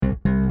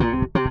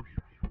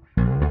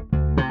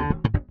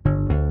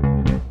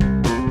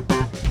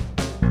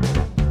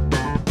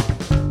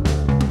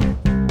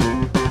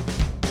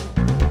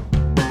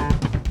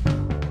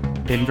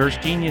Inverse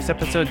Genius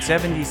episode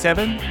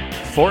 77,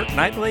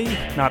 Fortnightly,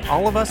 Not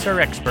All of Us Are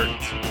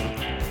Experts.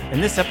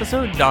 In this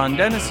episode, Don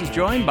Dennis is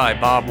joined by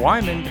Bob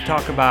Wyman to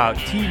talk about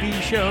TV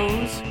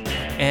shows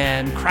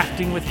and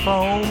crafting with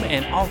foam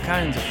and all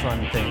kinds of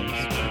fun things.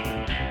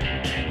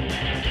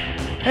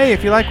 Hey,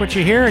 if you like what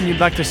you hear and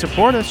you'd like to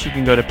support us, you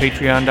can go to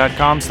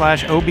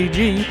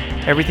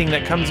patreon.com/OBG. Everything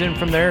that comes in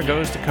from there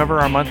goes to cover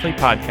our monthly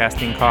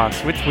podcasting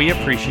costs, which we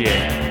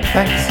appreciate.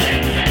 Thanks.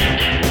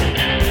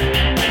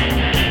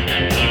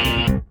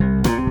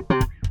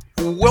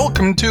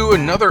 Welcome to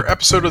another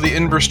episode of the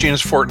Inverse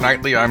Genius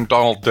Fortnightly. I'm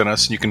Donald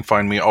Dennis, and you can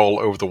find me all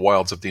over the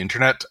wilds of the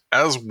internet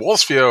as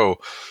Wolfsfio.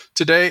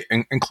 Today,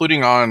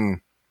 including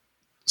on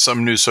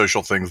some new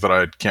social things that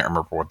I can't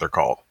remember what they're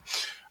called.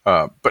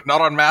 But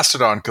not on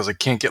Mastodon because I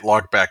can't get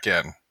logged back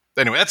in.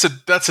 Anyway,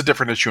 that's a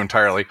different issue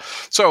entirely.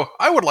 So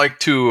I would like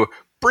to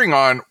bring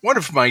on one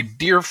of my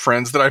dear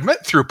friends that I've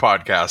met through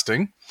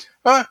podcasting,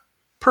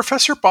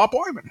 Professor Bob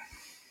Wyman.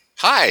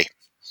 Hi.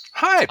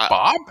 Hi,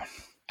 Bob.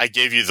 I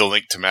gave you the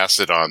link to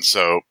Mastodon,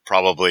 so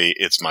probably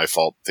it's my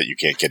fault that you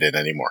can't get in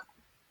anymore.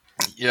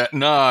 Yeah,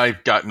 no,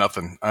 I've got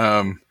nothing.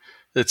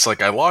 It's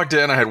like I logged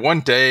in, I had one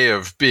day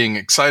of being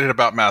excited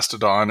about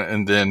Mastodon,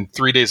 and then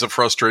 3 days of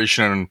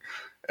frustration,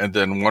 and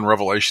then one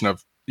revelation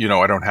of,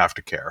 I don't have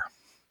to care.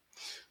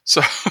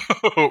 So,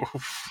 all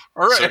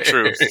right.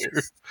 So true.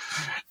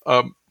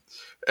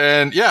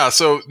 And yeah,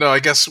 so no, I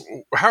guess,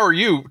 how are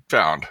you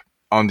found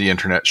on the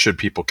internet, should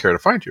people care to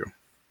find you?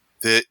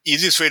 The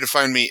easiest way to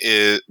find me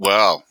is,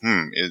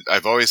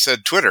 I've always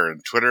said Twitter.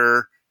 And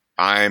Twitter,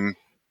 I'm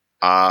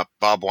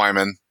Bob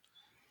Wyman.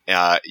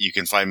 You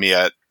can find me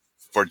at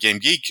Board Game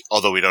Geek,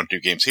 although we don't do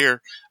games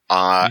here,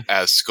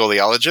 as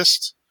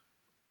Scoliologist.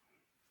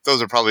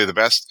 Those are probably the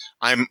best.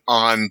 I'm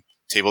on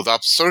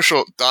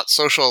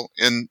table.social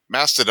in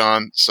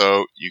Mastodon,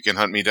 so you can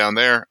hunt me down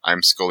there.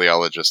 I'm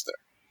Scoliologist there.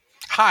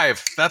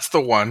 Hive, that's the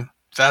one.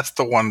 That's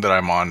the one that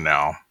I'm on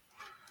now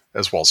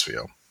as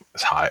Wolfsfio,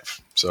 is Hive.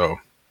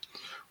 So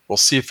we'll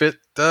see if it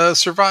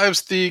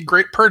survives the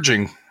Great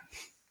Purging.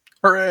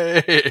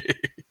 Hooray!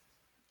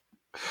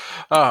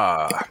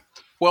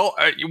 Well,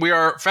 we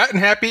are fat and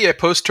happy at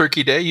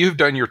Post-Turkey Day. You've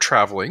done your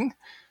traveling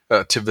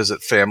to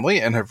visit family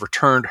and have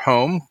returned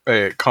home,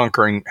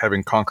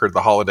 having conquered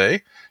the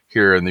holiday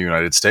here in the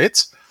United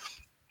States.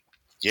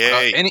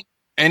 Yay!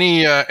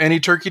 Any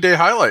Turkey Day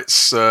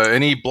highlights?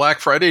 Any Black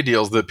Friday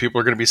deals that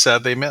people are going to be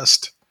sad they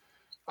missed?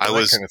 I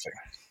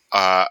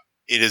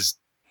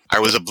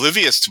was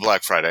oblivious to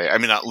Black Friday. I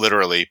mean, not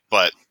literally,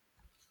 but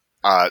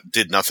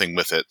did nothing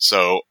with it.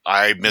 So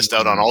I missed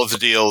out on all of the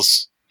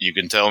deals. You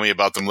can tell me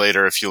about them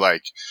later if you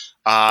like.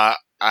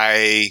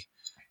 I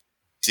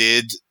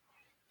did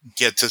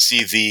get to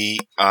see the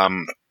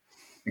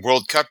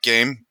World Cup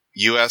game,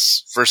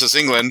 U.S. versus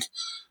England,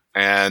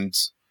 and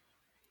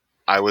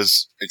I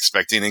was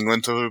expecting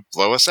England to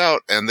blow us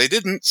out, and they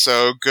didn't.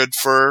 So good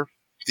for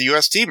the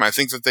U.S. team. I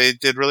think that they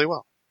did really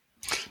well.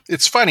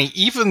 It's funny,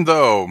 even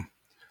though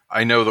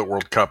I know that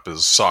World Cup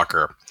is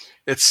soccer,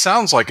 it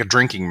sounds like a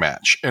drinking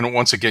match. And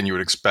once again, you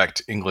would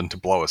expect England to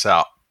blow us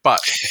out. But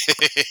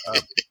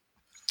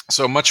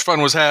so much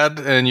fun was had,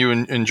 and you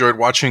enjoyed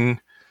watching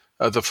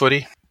the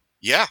footy?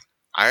 Yeah,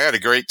 I had a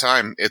great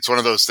time. It's one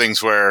of those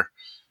things where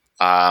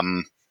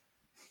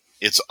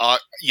it's, I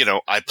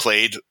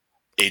played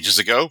ages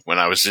ago when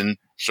I was in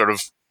sort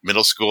of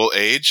middle school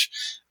age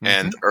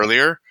and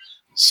earlier.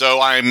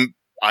 So I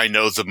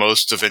know the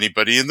most of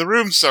anybody in the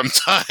room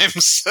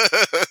sometimes.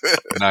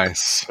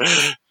 Nice.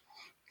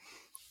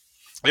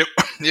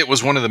 It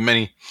was one of the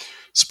many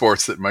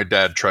sports that my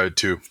dad tried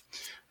to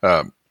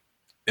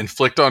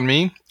inflict on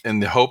me in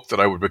the hope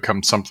that I would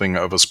become something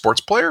of a sports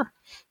player.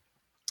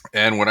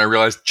 And when I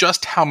realized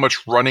just how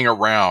much running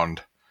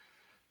around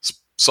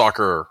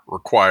soccer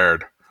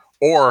required,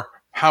 or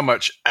how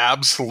much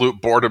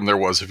absolute boredom there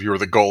was if you were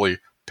the goalie,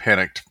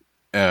 panicked,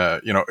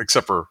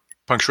 except for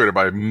punctuated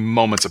by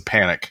moments of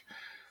panic,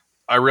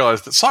 I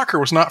realized that soccer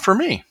was not for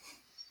me.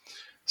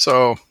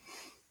 So,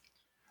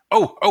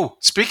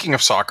 speaking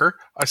of soccer,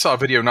 I saw a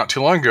video not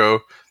too long ago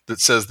that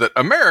says that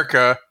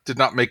America did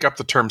not make up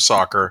the term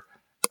soccer.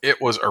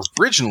 It was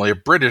originally a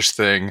British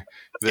thing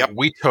that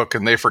we took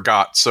and they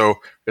forgot. So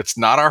it's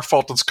not our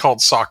fault it's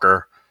called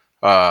soccer.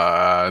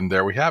 And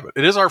there we have it.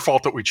 It is our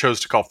fault that we chose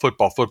to call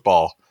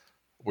football,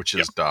 which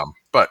is dumb.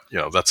 But,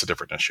 that's a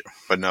different issue.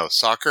 But no,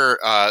 soccer,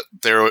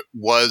 there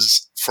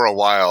was for a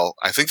while,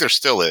 I think there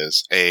still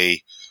is,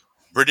 a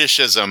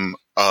Britishism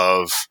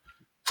of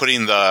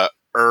putting the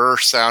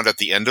sound at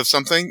the end of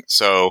something.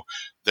 So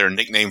their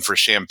nickname for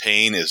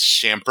champagne is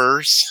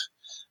Champers.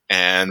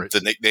 And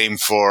the nickname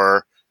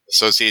for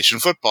association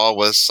football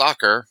was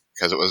soccer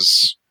because it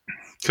was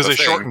because they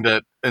shortened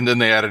it and then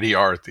they added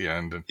ER at the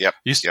end. And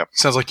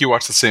sounds like you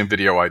watched the same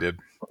video I did.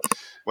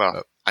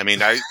 Well, I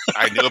mean, I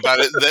knew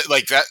about it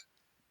like that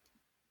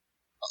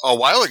a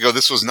while ago.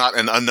 This was not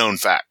an unknown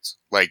fact.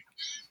 Like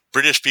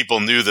British people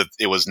knew that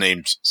it was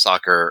named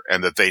soccer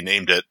and that they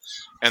named it,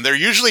 and they're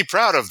usually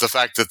proud of the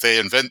fact that they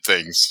invent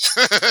things.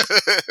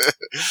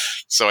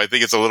 So I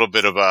think it's a little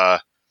bit of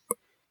a,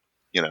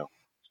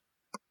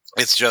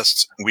 It's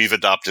just we've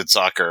adopted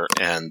soccer,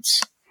 and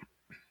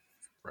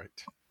Right.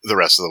 the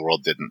rest of the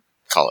world didn't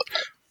call it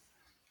that.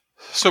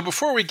 So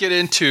before we get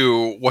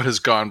into what has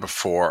gone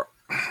before,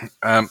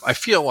 I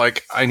feel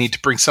like I need to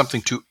bring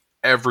something to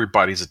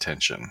everybody's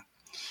attention.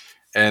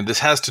 And this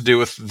has to do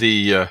with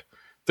the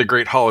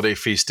great holiday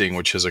feasting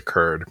which has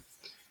occurred.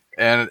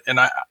 And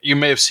you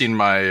may have seen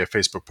my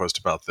Facebook post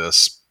about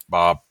this,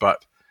 Bob,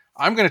 but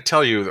I'm going to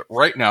tell you that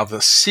right now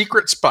the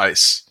secret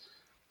spice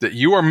that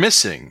you are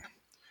missing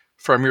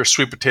from your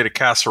sweet potato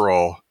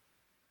casserole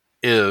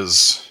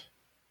is,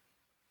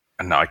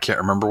 and now I can't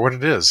remember what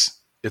it is.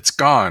 It's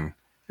gone.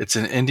 It's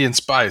an Indian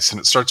spice, and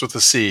it starts with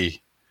a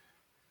C.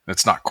 And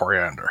it's not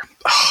coriander.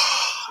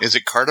 Is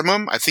it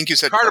cardamom? I think you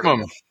said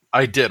Cardamom.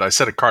 I did. I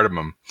said a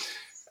cardamom.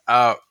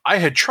 I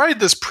had tried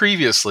this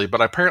previously,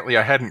 but apparently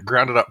I hadn't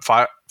ground it up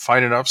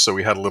fine enough, so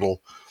we had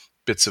little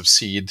bits of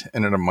seed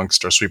in it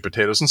amongst our sweet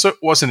potatoes, and so it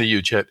wasn't a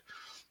huge hit.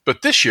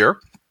 But this year,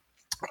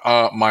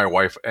 my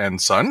wife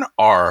and son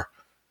are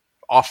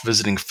off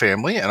visiting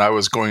family, and I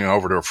was going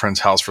over to a friend's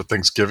house for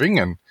Thanksgiving,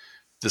 and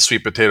the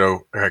sweet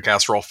potato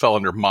casserole fell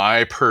under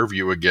my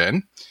purview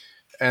again.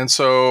 And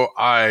so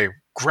I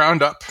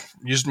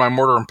used my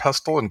mortar and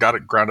pestle and got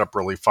it ground up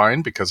really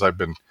fine because I've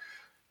been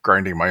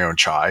grinding my own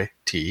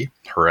tea,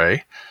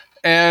 hooray.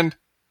 And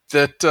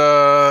that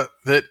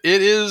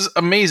it is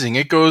amazing.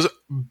 It goes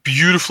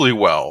beautifully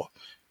well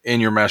in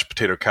your mashed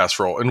potato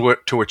casserole, and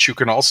to which you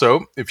can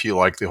also, if you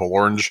like the whole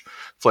orange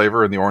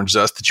flavor and the orange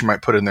zest that you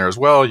might put in there as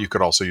well, you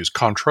could also use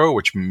Cointreau,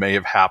 which may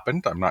have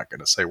happened. I'm not going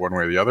to say one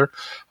way or the other.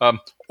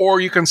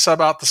 Or you can sub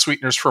out the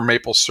sweeteners for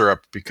maple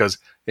syrup, because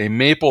a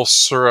maple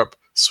syrup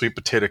sweet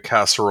potato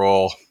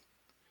casserole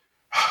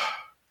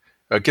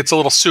it gets a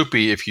little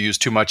soupy if you use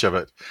too much of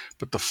it,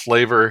 but the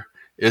flavor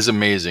is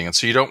amazing. And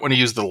so you don't want to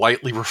use the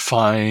lightly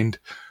refined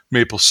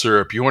maple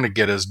syrup. You want to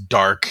get as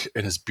dark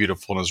and as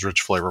beautiful and as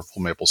rich, flavorful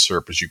maple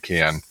syrup as you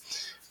can.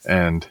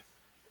 And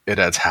it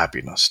adds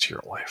happiness to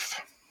your life.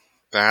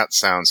 That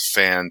sounds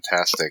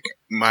fantastic.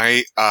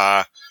 My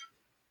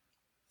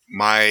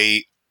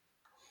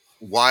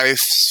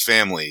wife's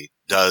family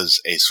does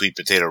a sweet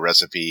potato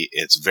recipe.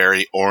 It's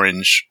very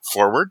orange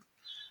forward.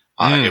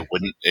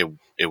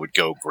 It would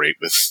go great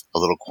with a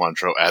little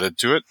Cointreau added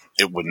to it.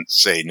 It wouldn't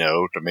say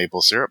no to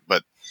maple syrup,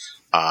 but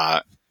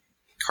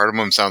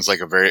cardamom sounds like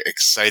a very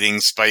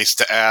exciting spice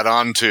to add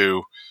on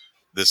to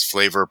this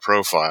flavor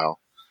profile.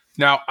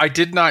 Now, I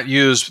did not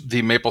use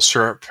the maple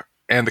syrup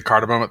and the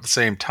cardamom at the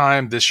same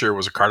time. This year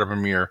was a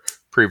cardamom year.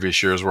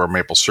 Previous years were a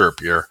maple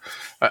syrup year.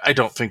 I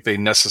don't think they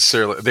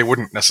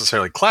wouldn't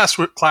necessarily clash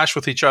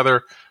with each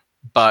other,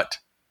 but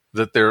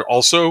that they're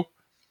also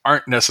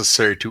aren't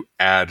necessary to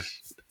add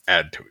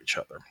to each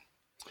other.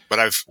 But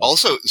I've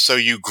also, so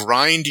you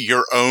grind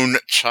your own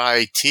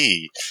chai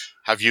tea.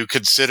 Have you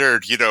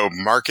considered,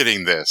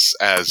 marketing this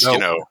as,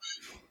 Nope.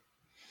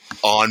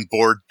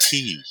 onboard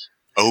tea,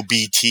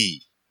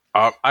 OBT?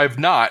 I've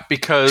not,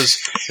 because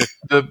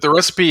the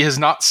recipe has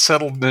not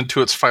settled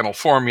into its final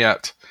form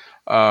yet.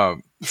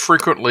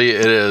 Frequently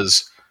it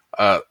is,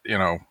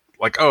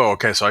 like, oh,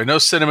 okay, so I know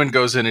cinnamon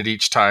goes in it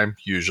each time,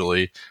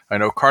 usually. I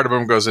know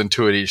cardamom goes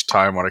into it each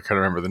time when I can't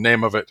remember the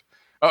name of it.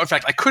 In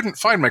fact, I couldn't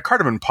find my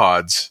cardamom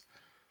pods.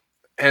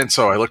 And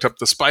so I looked up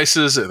the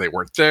spices, and they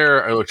weren't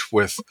there. I looked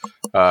with,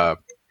 some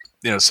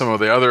of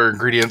the other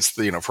ingredients,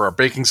 for our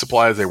baking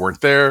supplies, they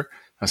weren't there.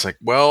 I was like,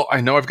 well,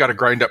 I know I've got to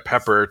grind up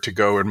pepper to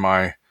go in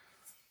my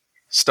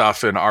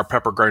stuff, and our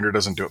pepper grinder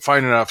doesn't do it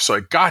fine enough. So I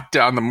got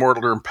down the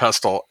mortar and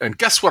pestle, and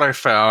guess what I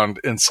found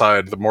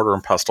inside the mortar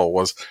and pestle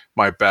was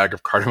my bag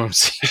of cardamom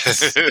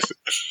seeds,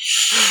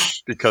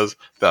 because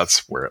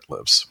that's where it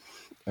lives.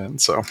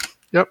 And so,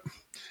 yep.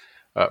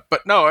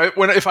 But no,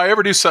 if I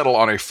ever do settle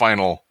on a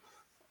final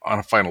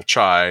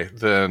chai,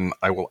 then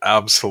I will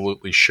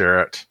absolutely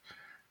share it.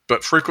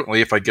 But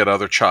frequently, if I get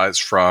other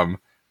chais from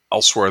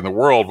elsewhere in the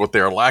world, what they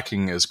are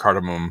lacking is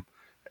cardamom,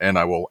 and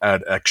I will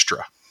add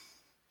extra,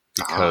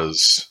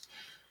 because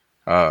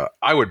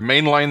I would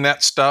mainline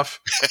that stuff.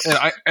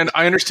 And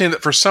I understand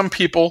that for some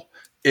people,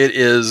 it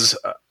is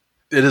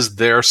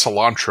their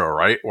cilantro,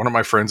 right? One of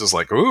my friends is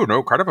like, "Ooh,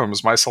 no, cardamom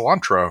is my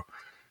cilantro,"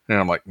 and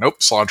I'm like,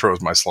 "Nope, cilantro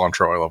is my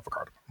cilantro. I love the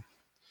cardamom."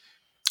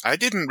 I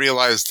didn't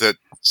realize that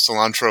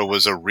cilantro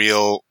was a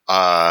real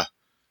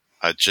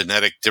a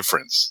genetic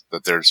difference,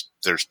 that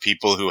there's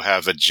people who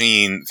have a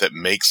gene that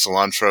makes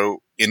cilantro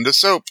into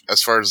soap,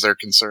 as far as they're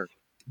concerned.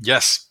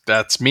 Yes,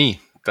 that's me.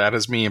 That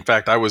is me. In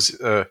fact, I was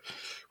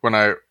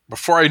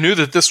before I knew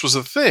that this was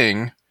a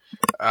thing,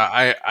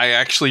 I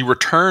actually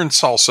returned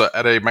salsa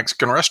at a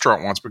Mexican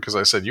restaurant once, because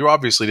I said, you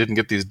obviously didn't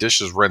get these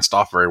dishes rinsed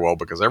off very well,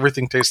 because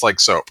everything tastes like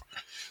soap.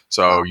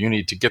 So you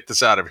need to get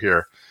this out of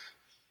here.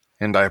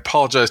 And I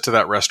apologize to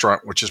that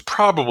restaurant, which is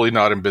probably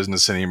not in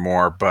business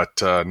anymore,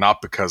 but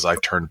not because I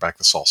turned back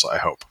the salsa, I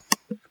hope.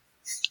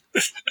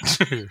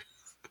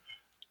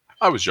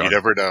 I was young. You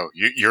never know.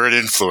 You're an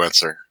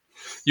influencer.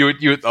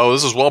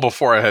 This is well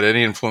before I had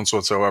any influence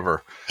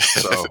whatsoever.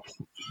 So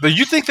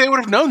you think they would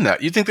have known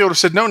that? You think they would have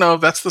said, no,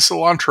 that's the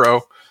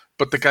cilantro,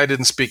 but the guy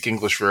didn't speak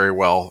English very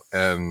well,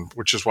 and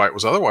which is why it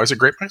was otherwise a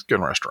great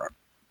Mexican restaurant.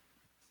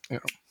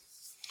 You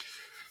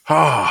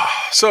know.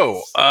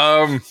 So,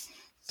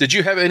 did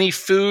you have any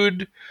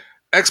food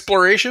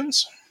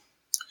explorations?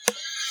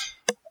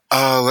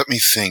 Let me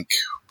think.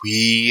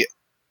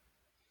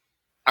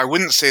 I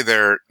wouldn't say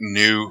they're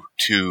new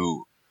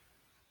to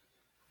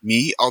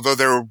me, although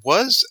there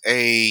was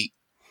a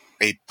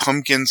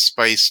pumpkin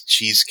spice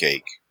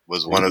cheesecake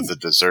was one of the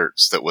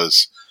desserts that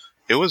was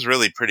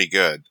really pretty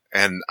good.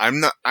 And I'm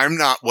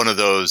not one of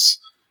those,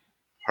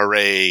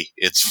 hooray,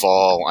 it's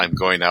fall, I'm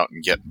going out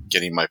and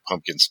getting my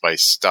pumpkin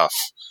spice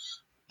stuff.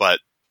 But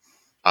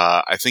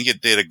I think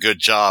it did a good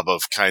job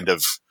of kind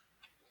of,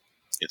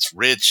 it's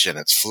rich and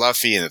it's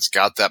fluffy and it's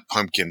got that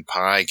pumpkin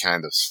pie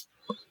kind of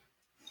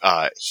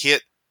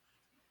hit.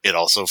 It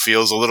also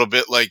feels a little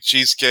bit like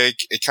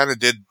cheesecake. It kind of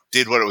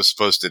did what it was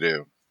supposed to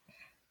do.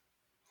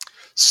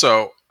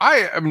 So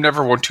I am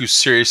never one to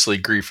seriously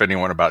grief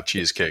anyone about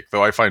cheesecake,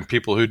 though I find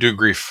people who do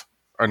grief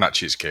are not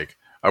cheesecake.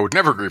 I would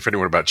never grief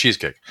anyone about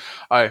cheesecake.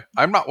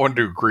 I'm not one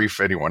to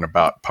grief anyone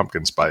about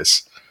pumpkin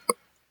spice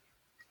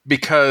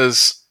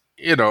because,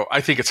 you know,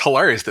 I think it's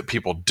hilarious that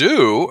people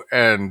do,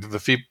 and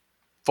the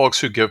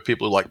folks who give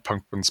people who like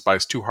pumpkin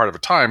spice too hard of a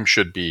time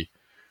should be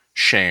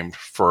shamed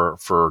for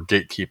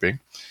gatekeeping.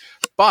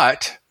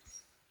 But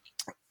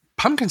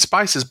pumpkin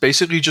spice is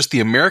basically just the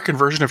American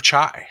version of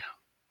chai.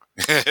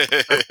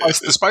 The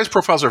spice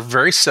profiles are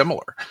very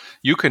similar.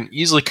 You can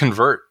easily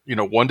convert,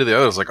 one to the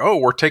other. It's like, oh,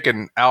 we're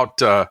taking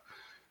out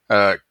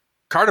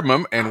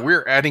cardamom and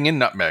we're adding in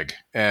nutmeg.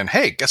 And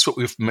hey, guess what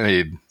we've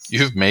made?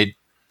 You've made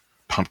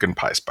pumpkin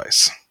pie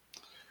spice.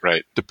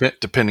 Right.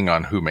 Depending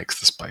on who makes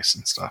the spice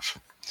and stuff.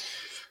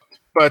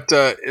 But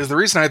is the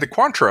reason I had the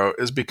Cointreau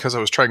is because I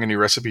was trying a new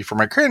recipe for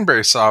my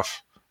cranberry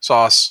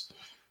sauce.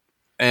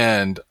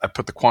 And I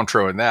put the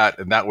Cointreau in that,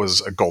 and that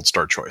was a gold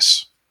star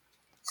choice.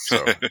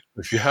 So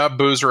if you have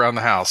booze around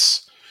the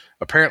house,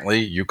 apparently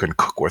you can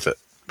cook with it.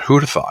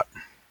 Who'd have thought?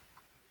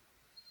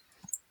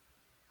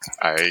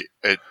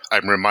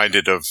 I'm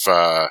reminded of,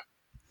 I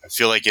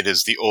feel like it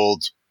is the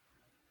old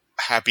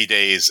Happy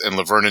Days and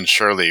Laverne and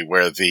Shirley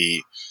where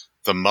the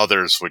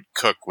mothers would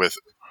cook with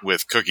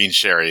cooking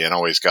sherry and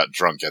always got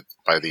drunk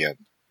by the end.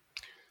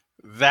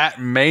 That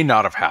may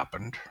not have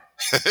happened.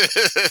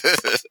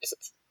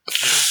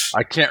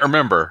 I can't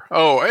remember.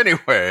 Oh,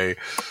 anyway.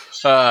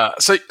 So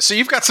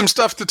you've got some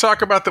stuff to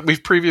talk about that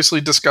we've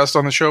previously discussed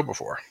on the show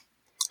before.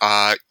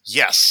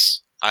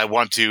 Yes. I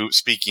want to,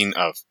 speaking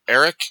of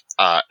Eric,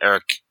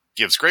 Eric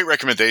gives great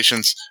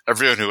recommendations.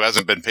 Everyone who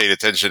hasn't been paying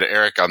attention to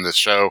Eric on this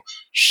show,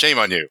 shame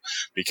on you.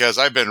 Because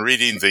I've been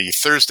reading The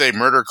Thursday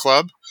Murder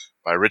Club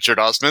by Richard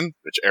Osman,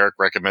 which Eric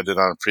recommended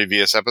on a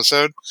previous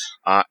episode.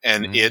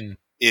 And it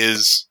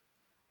is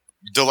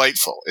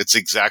delightful. It's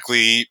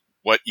exactly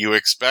what you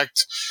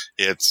expect.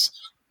 It's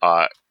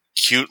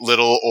cute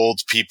little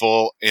old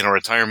people in a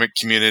retirement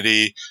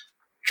community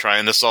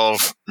trying to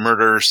solve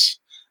murders,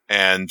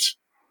 and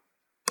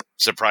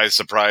surprise,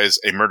 surprise,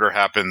 a murder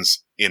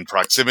happens in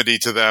proximity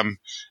to them,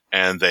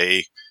 and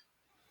they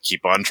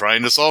keep on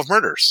trying to solve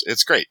murders.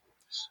 It's great.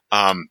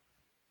 I've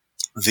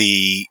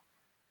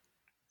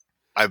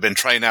been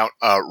trying out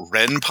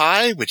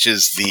RenPy, which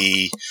is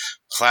the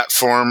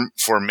platform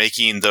for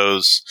making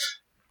those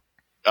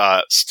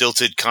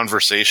stilted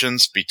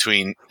conversations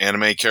between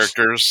anime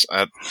characters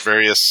at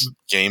various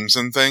games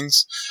and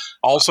things.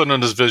 Also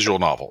known as visual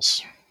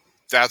novels.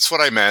 That's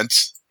what I meant.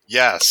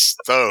 Yes,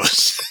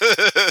 those.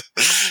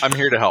 I'm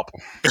here to help.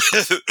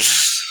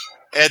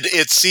 And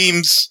it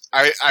seems,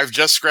 I've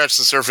just scratched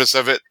the surface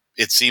of it.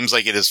 It seems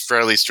like it is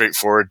fairly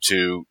straightforward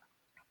to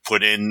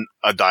put in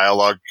a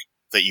dialogue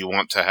that you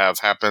want to have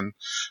happen.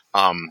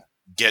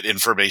 Get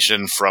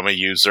information from a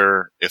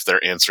user if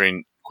they're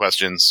answering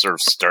questions, sort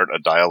of start a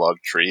dialogue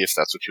tree if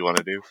that's what you want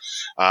to do.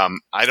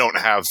 I don't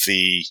have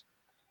the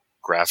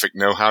graphic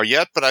know-how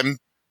yet, but I'm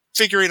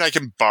figuring I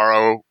can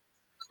borrow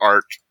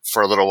art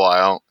for a little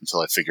while until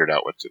I figured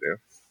out what to do.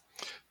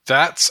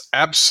 That's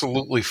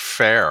absolutely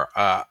fair.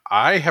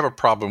 I have a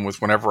problem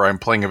with whenever I'm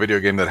playing a video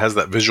game that has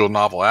that visual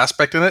novel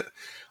aspect in it.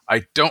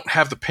 I don't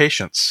have the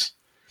patience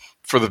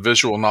for the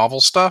visual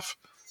novel stuff,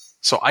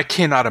 so I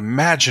cannot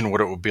imagine what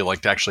it would be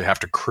like to actually have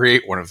to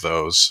create one of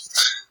those.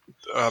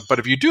 But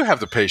if you do have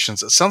the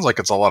patience, it sounds like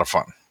it's a lot of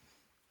fun.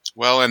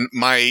 Well, and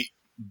I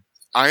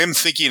am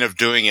thinking of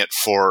doing it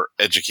for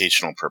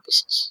educational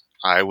purposes.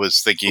 I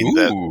was thinking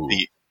that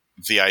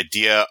the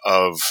idea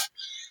of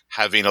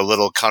having a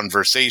little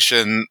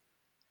conversation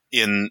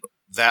in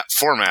that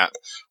format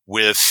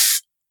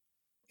with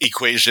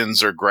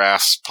equations or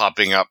graphs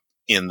popping up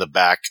in the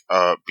back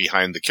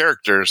behind the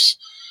characters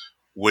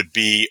would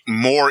be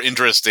more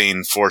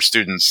interesting for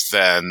students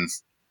than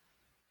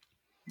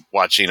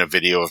watching a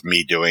video of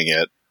me doing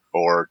it,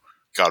 or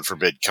God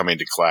forbid coming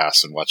to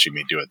class and watching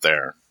me do it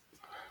there.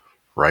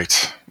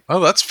 Right. Oh,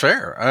 that's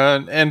fair.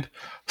 And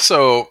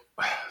so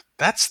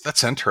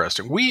that's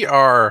interesting. We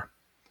are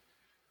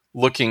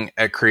looking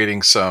at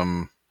creating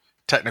some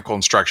technical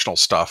instructional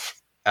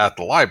stuff at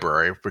the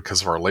library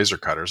because of our laser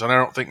cutters. And I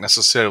don't think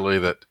necessarily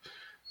that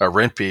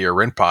RentBee or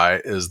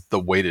RentPie is the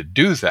way to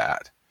do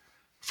that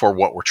for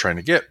what we're trying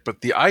to get.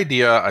 But the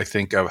idea, I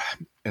think, of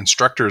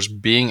instructors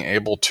being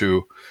able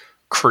to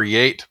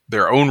create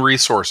their own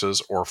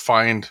resources or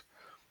find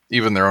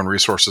even their own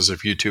resources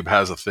if YouTube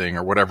has a thing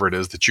or whatever it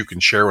is that you can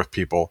share with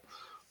people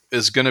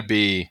is going to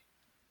be,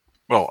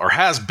 well, or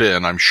has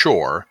been, I'm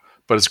sure,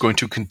 but it's going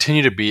to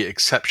continue to be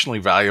exceptionally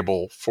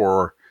valuable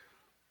for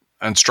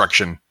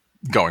instruction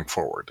going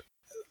forward.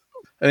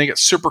 I think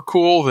it's super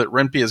cool that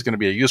RentBee is going to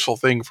be a useful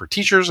thing for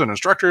teachers and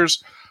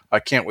instructors.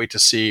 I can't wait to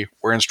see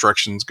where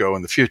instructions go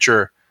in the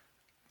future.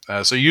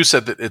 So you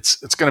said that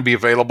it's going to be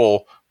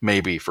available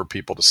maybe for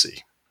people to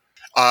see.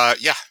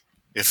 Yeah.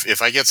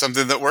 If I get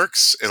something that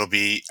works, it'll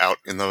be out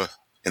in the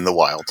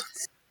wild.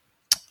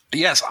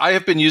 Yes, I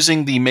have been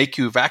using the Make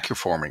You vacuum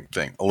forming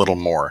thing a little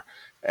more,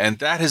 and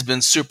that has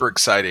been super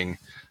exciting.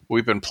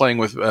 We've been playing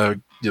with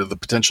the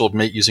potential of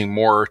using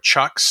more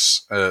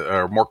chucks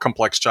or more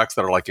complex chucks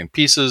that are like in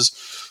pieces,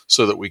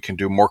 so that we can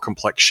do more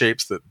complex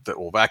shapes that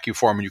will vacuum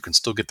form, and you can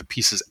still get the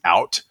pieces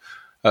out.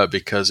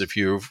 Because if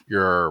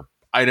your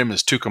item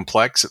is too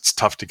complex, it's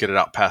tough to get it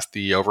out past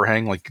the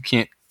overhang. Like you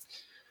can't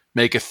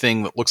make a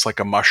thing that looks like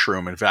a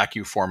mushroom and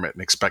vacuum form it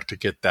and expect to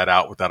get that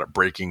out without it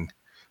breaking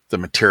the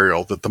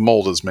material that the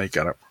mold is made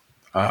out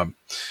of.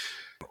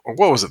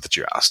 What was it that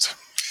you asked?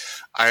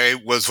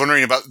 I was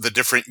wondering about the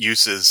different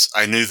uses.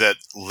 I knew that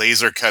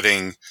laser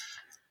cutting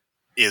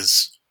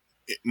is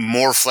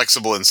more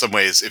flexible in some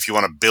ways if you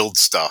want to build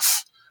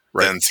stuff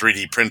than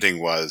 3D printing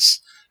was.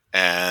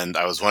 And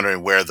I was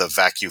wondering where the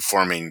vacuum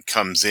forming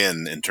comes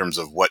in terms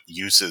of what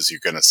uses you're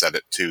going to set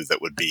it to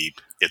that would be,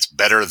 it's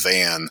better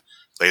than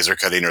laser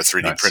cutting or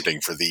 3D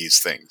printing for these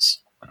things.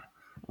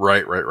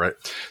 Right.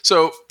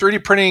 So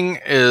 3D printing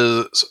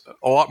is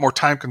a lot more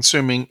time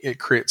consuming. It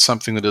creates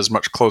something that is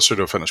much closer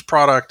to a finished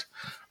product.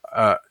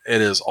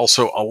 It is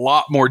also a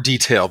lot more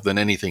detailed than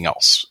anything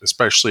else,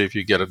 especially if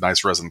you get a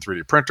nice resin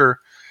 3D printer.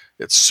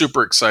 It's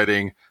super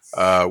exciting.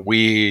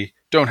 We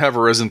don't have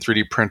a resin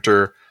 3D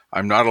printer.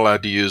 I'm not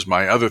allowed to use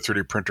my other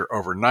 3D printer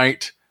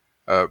overnight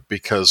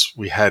because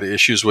we had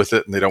issues with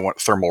it and they don't want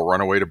thermal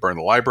runaway to burn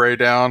the library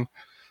down.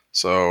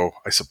 So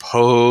I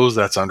suppose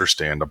that's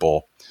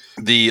understandable.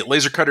 The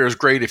laser cutter is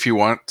great if you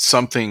want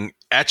something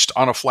etched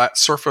on a flat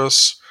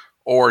surface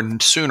or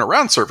soon a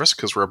round surface,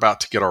 because we're about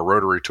to get our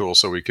rotary tool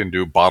so we can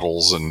do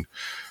bottles and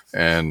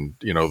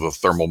the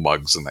thermal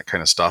mugs and that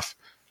kind of stuff.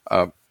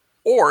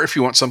 Or if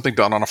you want something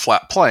done on a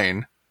flat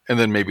plane and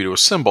then maybe to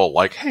assemble,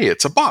 like, hey,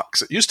 it's a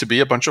box. It used to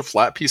be a bunch of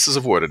flat pieces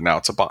of wood and now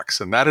it's a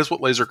box. And that is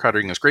what laser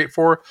cutting is great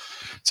for.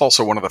 It's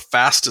also one of the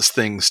fastest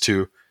things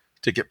to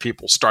get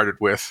people started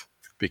with,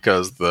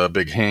 because the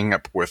big hang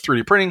up with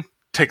 3D printing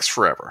takes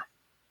forever.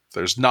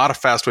 There's not a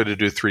fast way to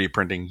do 3D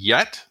printing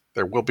yet.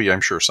 There will be,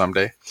 I'm sure,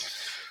 someday.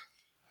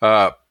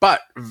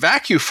 But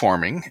vacuum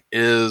forming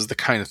is the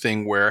kind of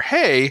thing where,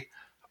 hey,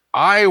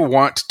 I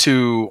want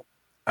to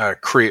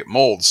create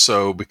molds.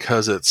 So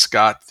because it's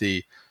got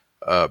the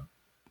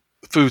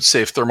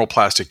food-safe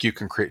thermoplastic, you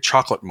can create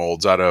chocolate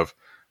molds out of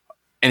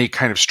any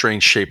kind of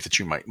strange shape that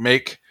you might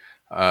make.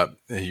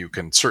 You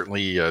can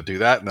certainly do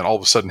that. And then all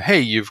of a sudden, hey,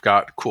 you've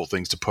got cool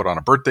things to put on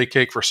a birthday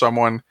cake for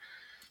someone.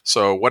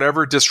 So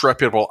whatever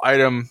disreputable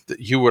item that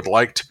you would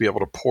like to be able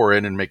to pour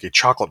in and make a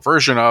chocolate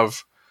version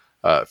of,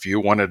 if you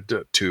wanted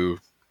to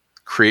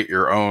create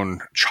your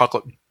own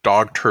chocolate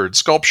dog turd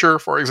sculpture,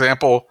 for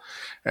example,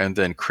 and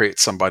then create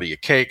somebody a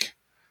cake,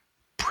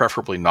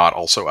 preferably not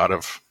also out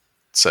of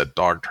said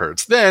dog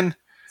turds, then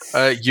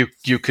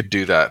you could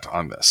do that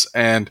on this.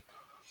 And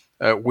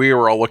we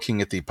were all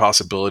looking at the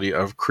possibility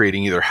of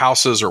creating either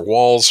houses or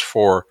walls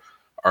for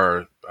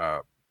our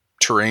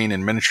terrain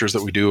and miniatures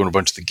that we do and a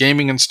bunch of the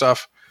gaming and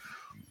stuff,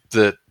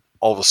 that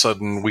all of a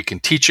sudden we can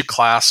teach a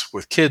class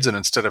with kids, and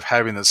instead of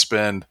having to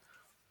spend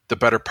the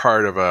better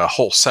part of a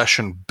whole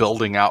session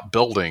building out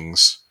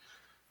buildings,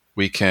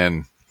 we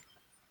can,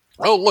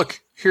 oh,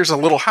 look, here's a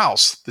little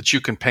house that you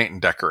can paint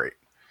and decorate.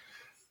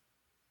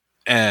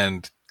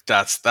 And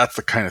that's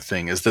the kind of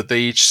thing, is that they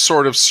each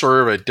sort of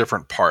serve a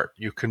different part.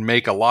 You can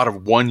make a lot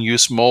of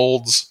one-use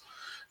molds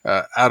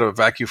out of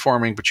vacuum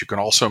forming, but you can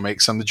also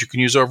make some that you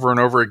can use over and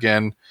over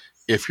again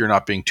if you're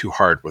not being too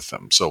hard with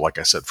them. So like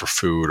I said, for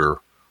food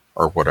or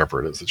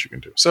whatever it is that you can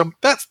do. So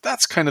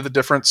that's kind of the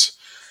difference.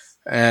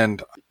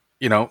 And,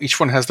 each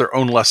one has their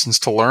own lessons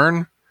to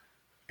learn.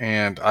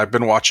 And I've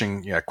been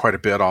watching quite a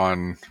bit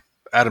on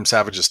Adam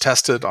Savage's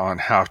Tested on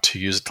how to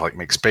use it to like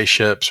make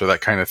spaceships or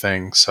that kind of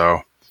thing.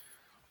 So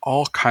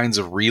all kinds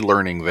of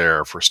relearning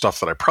there for stuff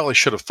that I probably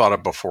should have thought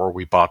of before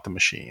we bought the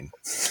machine.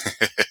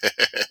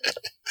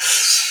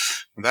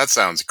 That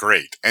sounds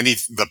great.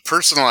 The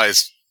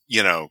personalized,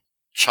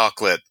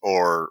 chocolate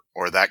or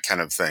that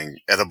kind of thing,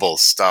 edible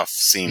stuff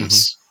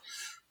seems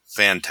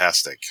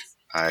fantastic.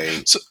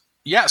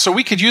 So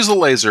we could use a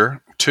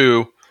laser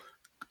to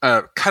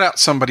cut out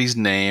somebody's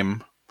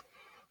name,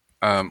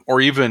 or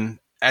even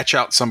etch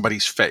out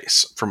somebody's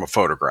face from a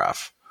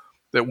photograph.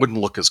 That wouldn't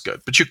look as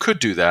good, but you could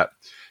do that.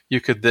 You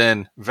could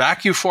then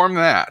vacuum form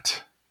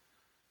that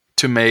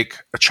to make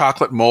a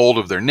chocolate mold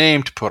of their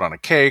name to put on a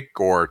cake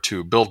or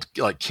to build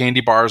like candy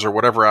bars or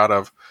whatever out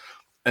of.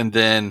 And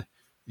then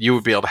you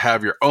would be able to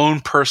have your own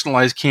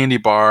personalized candy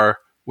bar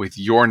with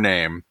your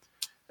name.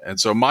 And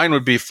so mine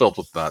would be filled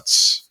with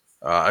nuts.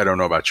 I don't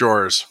know about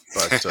yours,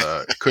 but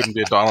it couldn't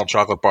be a Donald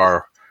chocolate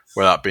bar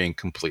without being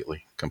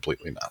completely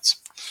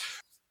nuts.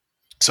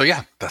 So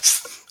yeah,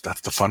 that's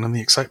the fun and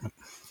the excitement.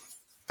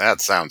 That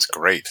sounds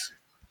great.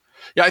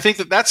 Yeah, I think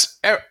that's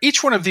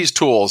each one of these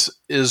tools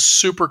is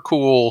super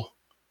cool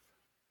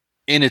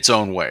in its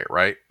own way,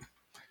 right?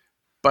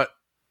 But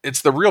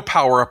it's the real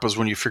power up is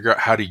when you figure out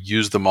how to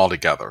use them all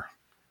together.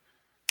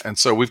 And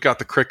so we've got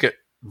the Cricut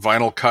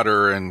vinyl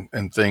cutter and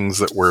things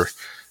that we're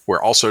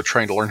also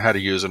trying to learn how to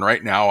use. And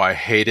right now I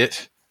hate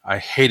it. I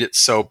hate it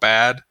so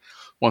bad.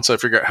 Once I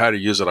figure out how to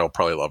use it, I'll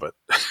probably love it.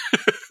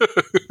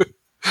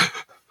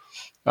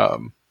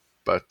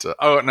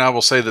 And I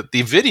will say that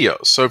the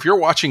videos. So if you're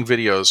watching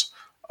videos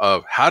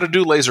of how to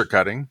do laser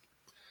cutting,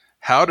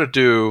 how to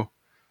do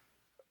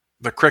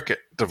the Cricut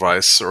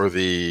device or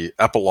the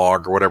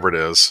Epilogue or whatever it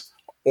is,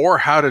 or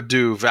how to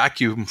do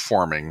vacuum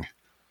forming,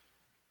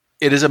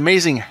 it is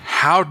amazing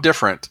how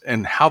different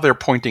and how they're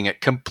pointing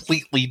at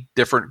completely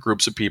different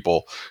groups of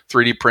people.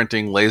 3D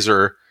printing,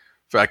 laser,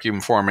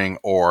 vacuum forming,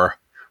 or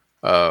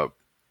the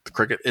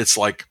Cricut. It's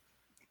like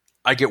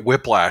I get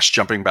whiplash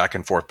jumping back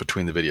and forth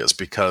between the videos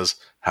because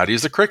how to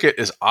use the Cricut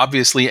is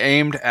obviously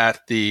aimed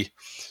at the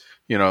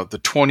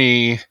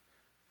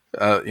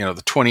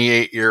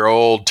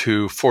 28-year-old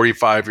to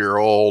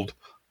 45-year-old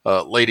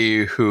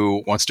lady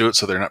who wants to do it.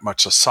 So they're not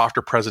much a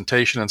softer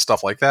presentation and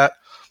stuff like that.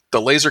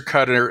 The laser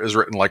cutter is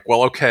written like,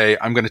 well, okay,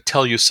 I'm going to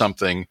tell you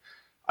something.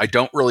 I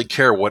don't really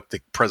care what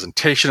the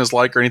presentation is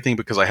like or anything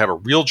because I have a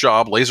real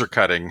job laser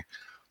cutting,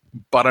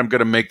 but I'm going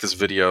to make this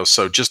video.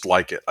 So just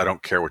like it. I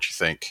don't care what you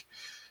think.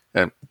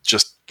 And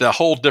just the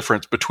whole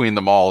difference between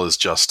them all is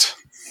just,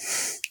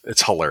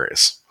 it's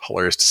hilarious.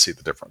 Hilarious to see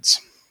the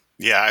difference.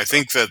 Yeah, I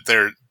think that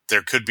there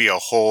could be a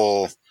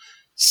whole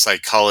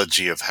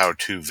psychology of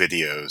how-to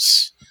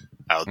videos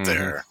out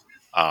there.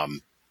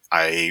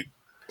 I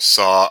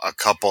saw a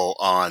couple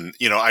on,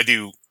 I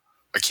do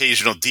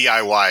occasional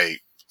DIY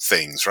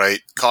things, right?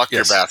 Caulk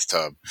your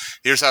bathtub.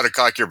 Here's how to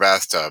caulk your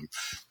bathtub.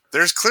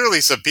 There's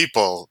clearly some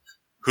people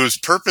whose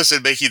purpose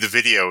in making the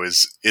video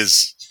is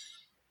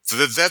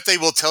that they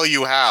will tell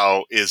you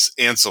how is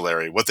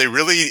ancillary. What they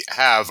really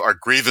have are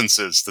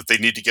grievances that they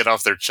need to get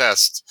off their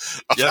chest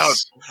about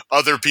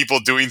other people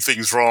doing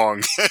things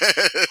wrong.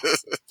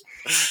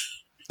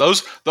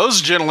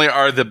 Those generally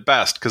are the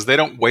best because they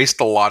don't waste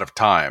a lot of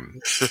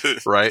time,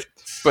 right?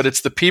 But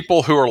it's the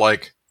people who are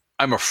like,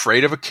 I'm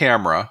afraid of a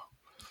camera.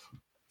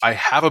 I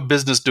have a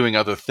business doing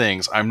other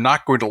things. I'm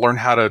not going to learn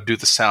how to do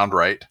the sound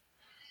right.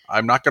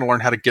 I'm not going to learn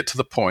how to get to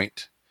the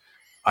point.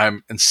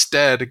 I'm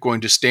instead going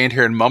to stand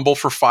here and mumble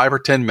for 5 or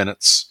 10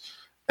 minutes,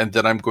 and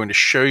then I'm going to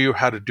show you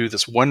how to do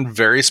this one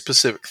very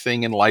specific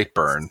thing in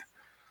Lightburn,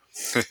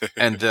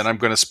 and then I'm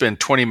going to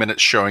spend 20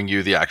 minutes showing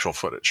you the actual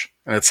footage.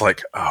 And it's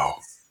like, oh,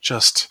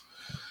 just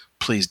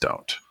please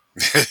don't.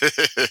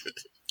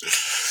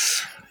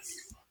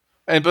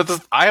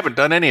 But I haven't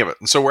done any of it.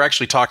 And so we're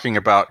actually talking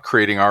about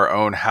creating our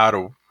own how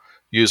to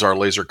use our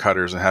laser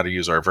cutters and how to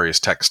use our various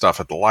tech stuff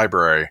at the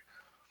library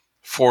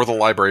for the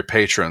library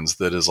patrons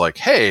that is like,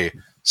 hey,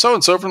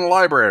 so-and-so from the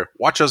library,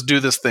 watch us do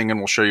this thing and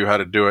we'll show you how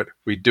to do it.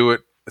 We do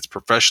it. It's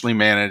professionally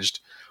managed.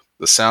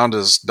 The sound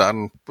is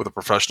done with a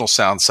professional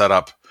sound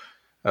setup.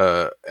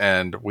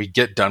 And we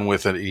get done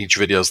with it. Each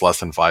video is less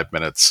than 5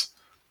 minutes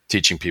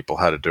teaching people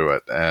how to do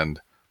it.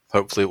 And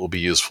hopefully it will be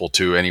useful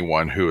to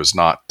anyone who is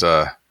not,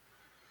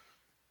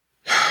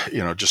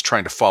 just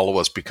trying to follow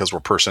us because we're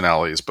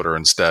personalities, but are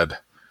instead,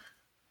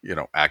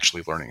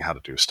 actually learning how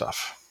to do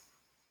stuff.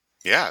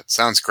 Yeah, it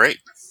sounds great.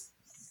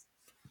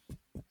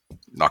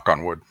 Knock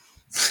on wood.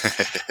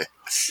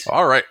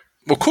 All right.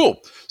 Well, cool.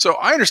 So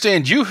I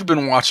understand you have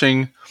been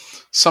watching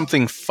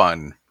something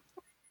fun.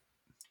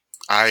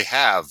 I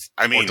have.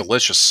 I mean, or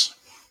delicious.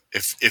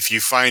 If you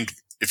find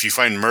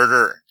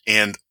murder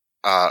and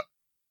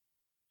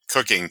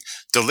cooking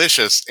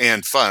delicious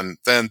and fun,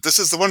 then this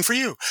is the one for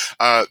you.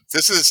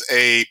 This is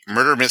a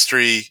murder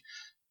mystery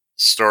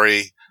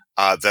story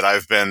that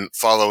I've been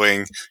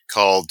following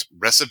called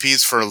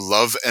Recipes for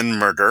Love and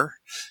Murder.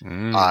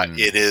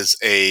 It is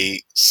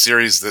a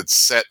series that's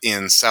set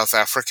in South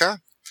Africa.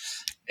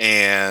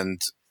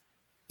 And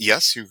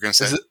yes, you were going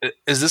to say.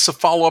 Is this a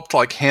follow-up to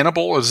like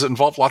Hannibal? Does it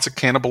involve lots of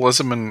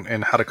cannibalism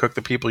and how to cook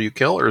the people you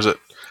kill? Or is it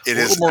a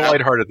little more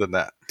lighthearted than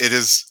that? It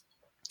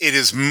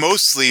is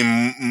mostly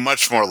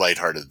much more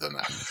lighthearted than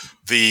that.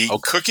 The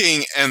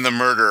cooking and the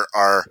murder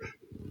are,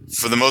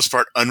 for the most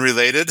part,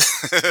 unrelated.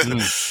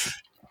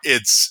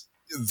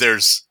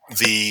 There's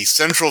the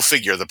central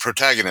figure, the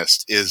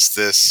protagonist, is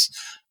this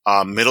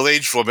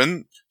middle-aged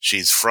woman.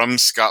 She's from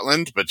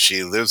Scotland, but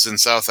she lives in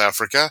South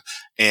Africa,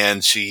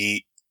 and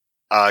she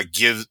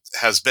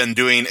has been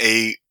doing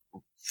a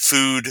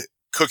food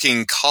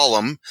cooking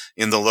column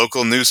in the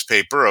local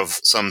newspaper of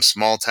some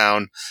small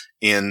town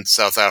in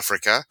South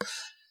Africa.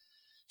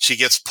 she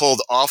gets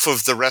pulled off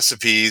of the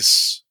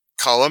recipes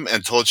column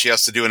and told she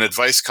has to do an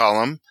advice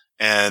column.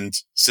 And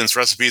since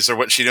recipes are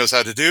what she knows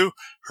how to do,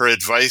 her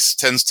advice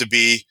tends to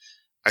be,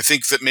 I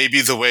think that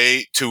maybe the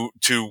way to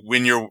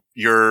win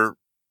your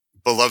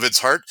beloved's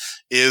heart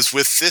is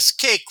with this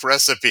cake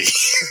recipe.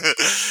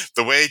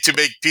 The way to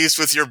make peace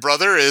with your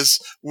brother is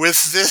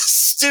with this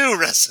stew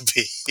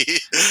recipe.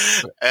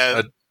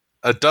 And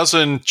a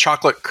dozen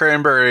chocolate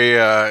cranberry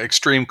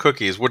extreme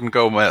cookies wouldn't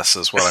go miss,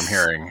 is what I'm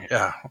hearing.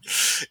 Yeah,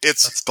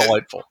 that's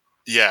delightful.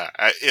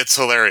 It's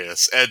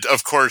hilarious. And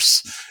of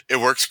course, it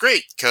works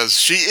great because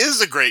she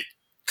is a great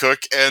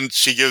cook and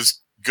she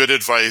gives good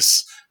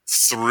advice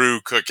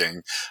through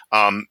cooking,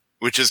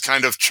 which is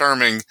kind of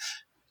charming.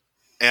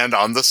 And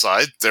on the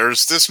side,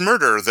 there's this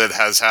murder that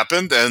has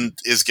happened and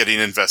is getting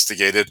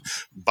investigated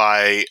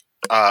by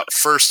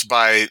first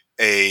by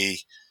a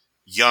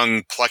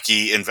young,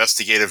 plucky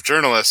investigative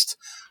journalist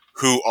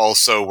who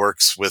also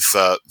works with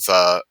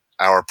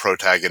our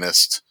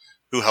protagonist,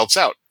 who helps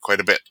out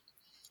quite a bit.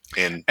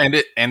 And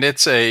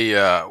it's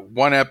a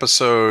one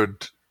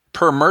episode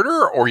per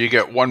murder, or you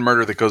get one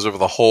murder that goes over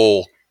the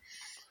whole.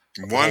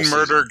 One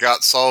murder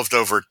got solved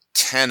over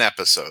 10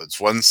 episodes,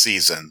 one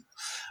season.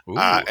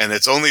 And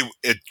it's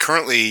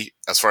currently,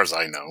 as far as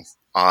I know,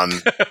 on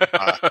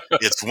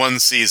it's one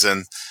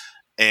season,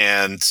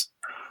 and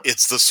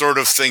it's the sort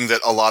of thing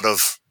that a lot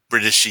of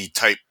Britishy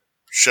type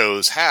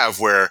shows have,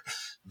 where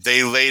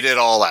they laid it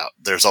all out.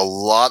 There's a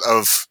lot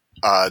of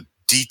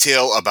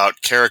detail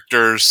about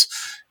characters.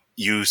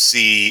 You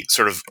see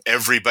sort of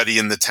everybody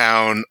in the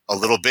town a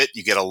little bit.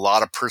 You get a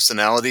lot of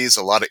personalities,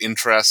 a lot of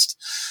interest.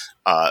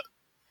 A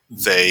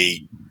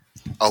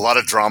lot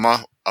of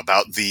drama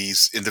about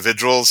these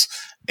individuals.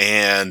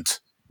 And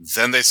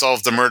then they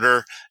solve the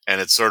murder,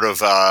 and it's sort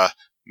of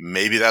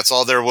maybe that's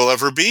all there will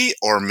ever be,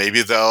 or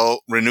maybe they'll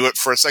renew it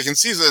for a second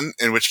season,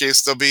 in which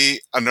case there'll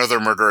be another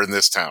murder in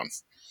this town.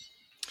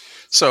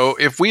 So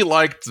if we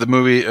liked the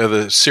movie,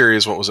 the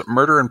series, what was it,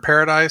 Murder in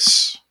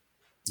Paradise?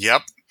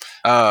 Yep.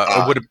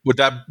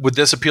 Would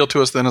this appeal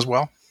to us then as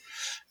well?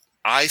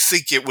 I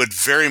think it would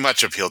very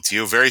much appeal to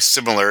you. Very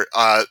similar.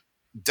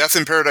 Death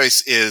in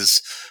Paradise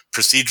is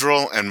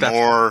procedural and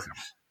more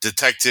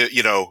detective,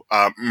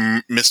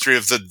 mystery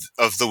of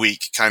the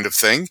week kind of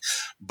thing.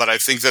 But I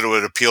think that it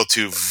would appeal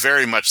to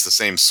very much the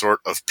same sort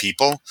of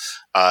people.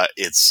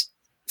 It's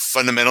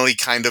fundamentally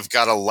kind of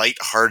got a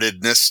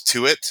lightheartedness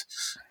to it,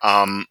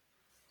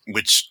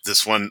 which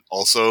this one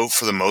also,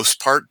 for the most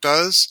part,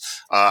 does.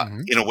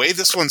 In a way,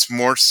 this one's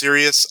more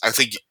serious. I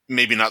think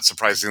maybe not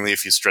surprisingly,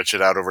 if you stretch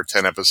it out over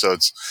 10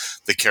 episodes,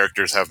 the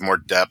characters have more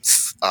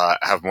depth,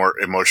 have more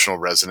emotional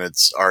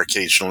resonance, are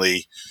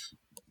occasionally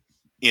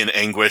in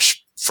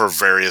anguish for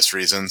various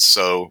reasons.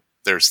 So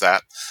there's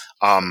that.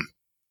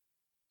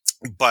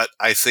 But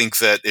I think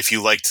that if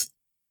you liked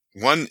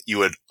one, you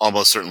would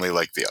almost certainly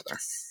like the other.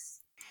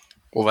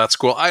 Well, that's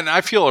cool.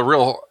 I feel a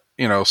real,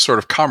 sort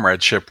of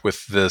comradeship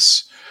with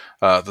this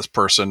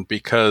person,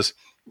 because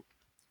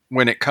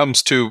when it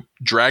comes to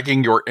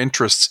dragging your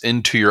interests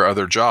into your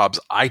other jobs,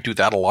 I do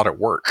that a lot at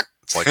work.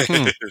 It's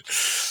like,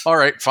 all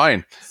right,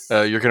 fine.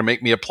 You're going to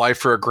make me apply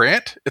for a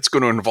grant. It's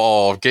going to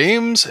involve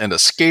games and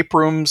escape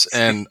rooms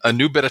and a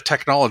new bit of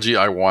technology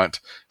I want.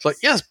 It's like,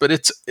 yes, but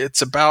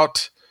it's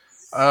about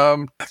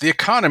the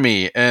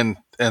economy and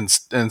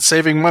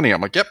saving money. I'm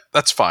like, yep,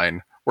 that's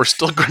fine. We're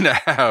still going to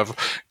have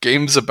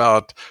games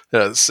about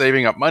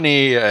saving up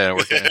money, and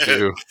we're going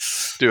to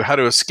do how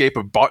to escape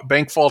a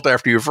bank vault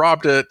after you've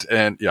robbed it.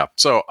 And yeah,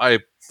 so I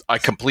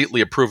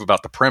completely approve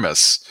about the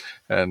premise,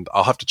 and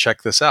I'll have to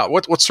check this out.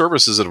 What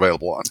service is it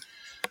available on?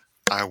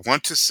 I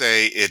want to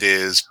say it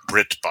is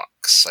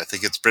BritBox. I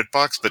think it's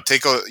BritBox, but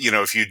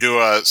if you do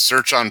a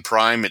search on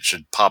Prime, it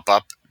should pop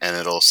up and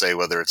it'll say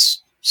whether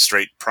it's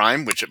straight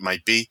Prime, which it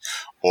might be,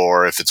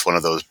 or if it's one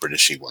of those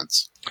Britishy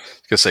ones. I was going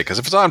to say, because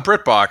if it's on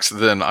BritBox,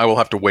 then I will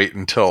have to wait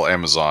until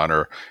Amazon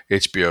or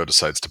HBO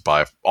decides to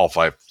buy all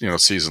 5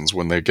 seasons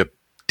when they get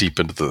deep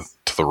into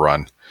the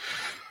run.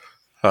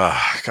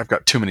 I've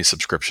got too many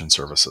subscription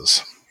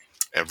services.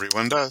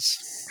 Everyone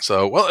does.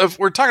 So, well, if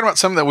we're talking about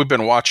something that we've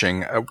been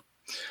watching,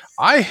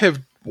 I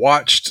have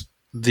watched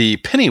the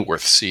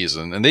Pennyworth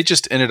season, and they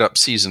just ended up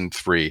season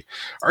 3.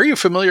 Are you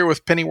familiar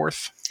with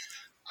Pennyworth?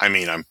 I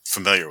mean, I'm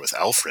familiar with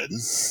Alfred.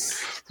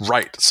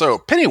 Right. So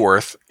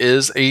Pennyworth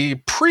is a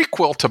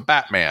prequel to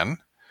Batman,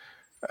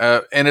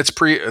 and it's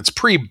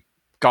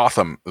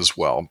pre-Gotham as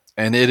well.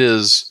 And it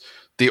is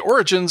the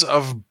origins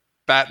of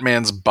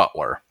Batman's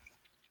butler,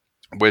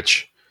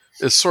 which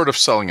is sort of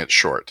selling it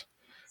short.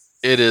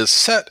 It is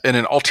set in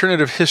an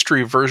alternative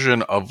history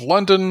version of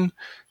London.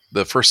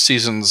 The first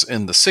season's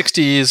in the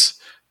 60s.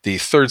 The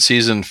third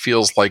season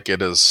feels like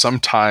it is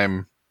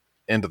sometime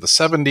into the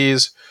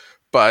 70s.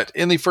 But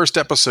in the first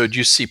episode,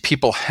 you see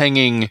people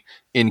hanging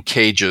in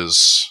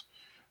cages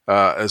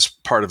as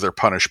part of their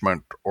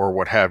punishment or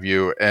what have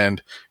you.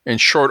 And in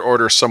short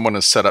order, someone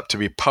is set up to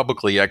be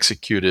publicly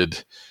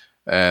executed,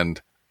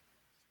 and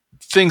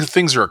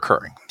things are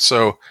occurring.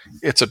 So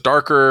it's a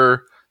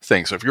darker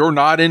thing. So if you're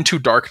not into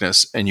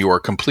darkness and you are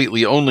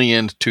completely only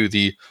into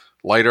the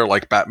lighter,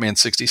 like Batman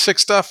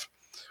 66 stuff,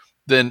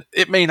 then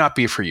it may not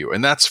be for you.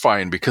 And that's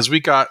fine, because we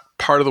got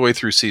part of the way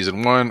through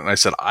season 1 and I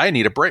said, I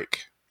need a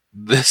break.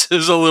 This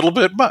is a little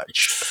bit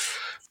much.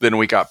 Then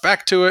we got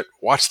back to it,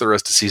 watched the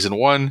rest of season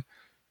 1.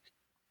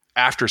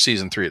 After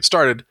season 3 had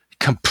started,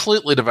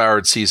 completely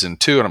devoured season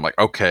 2. And I'm like,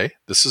 okay,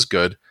 this is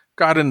good.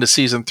 Got into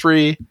season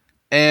 3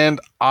 and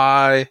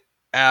I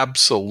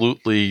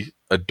absolutely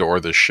adore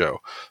this show.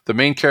 The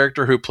main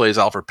character who plays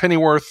Alfred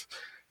Pennyworth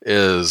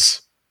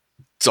is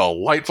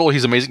delightful.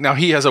 He's amazing. Now,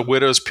 he has a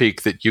widow's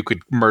peak that you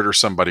could murder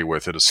somebody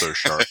with. It is so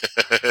sharp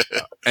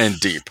and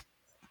deep.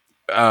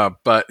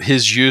 But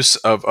his use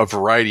of a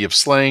variety of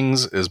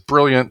slangs is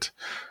brilliant.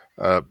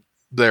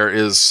 There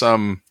is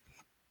some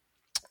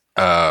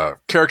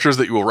characters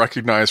that you will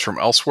recognize from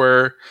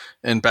elsewhere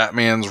in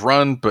Batman's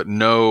run, but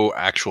no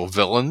actual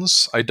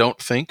villains, I don't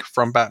think,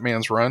 from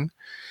Batman's run.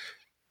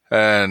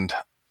 And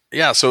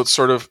yeah, so it's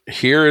sort of,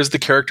 here is the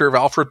character of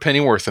Alfred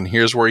Pennyworth, and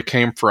here's where he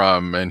came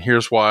from, and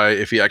here's why,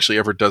 if he actually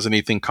ever does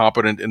anything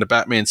competent in the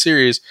Batman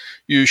series,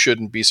 you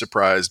shouldn't be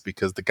surprised,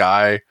 because the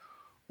guy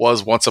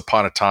was once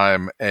upon a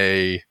time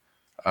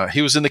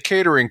he was in the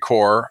catering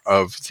corps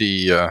of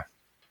the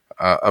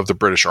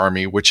British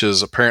Army, which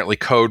is apparently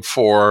code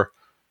for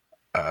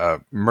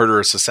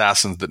murderous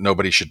assassins that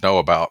nobody should know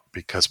about,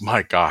 because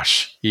my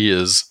gosh, he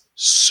is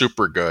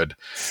super good.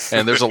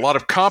 And there's a lot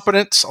of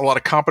competence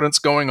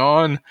going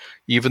on.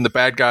 Even the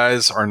bad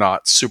guys are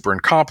not super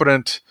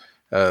incompetent.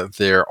 But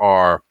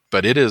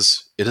it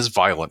is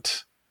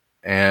violent,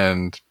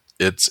 and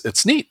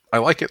it's neat. I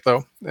like it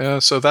though.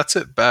 So that's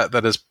it.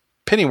 That is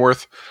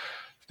Pennyworth,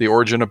 the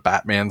origin of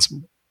Batman's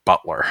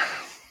butler.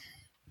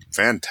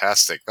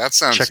 Fantastic. That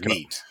sounds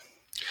neat.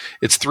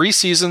 It's 3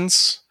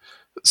 seasons.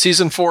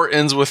 Season 4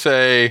 ends with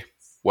if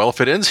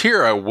it ends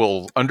here, I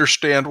will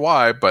understand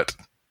why, but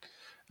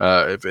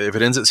if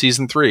it ends at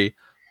season 3,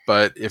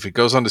 but if it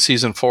goes on to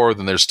season 4,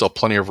 then there's still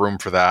plenty of room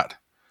for that.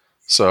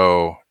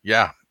 So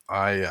yeah,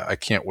 I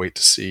can't wait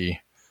to see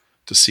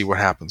what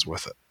happens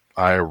with it.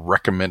 I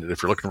recommend it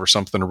if you're looking for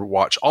something to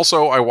watch.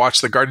 Also, I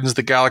watched the Guardians of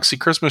the Galaxy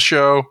Christmas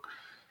show.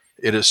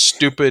 It is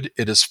stupid.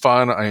 It is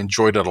fun. I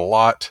enjoyed it a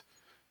lot.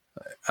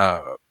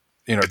 Drax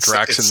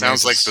and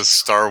sounds like the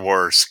Star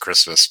Wars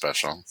Christmas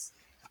special.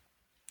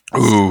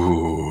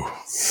 Ooh.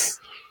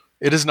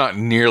 It is not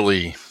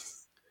nearly...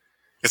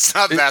 It's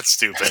not that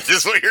stupid,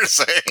 is what you're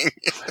saying.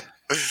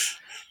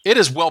 It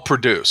is well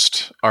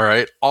produced, all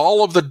right?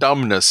 All of the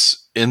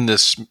dumbness in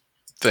this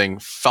thing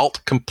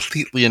felt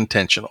completely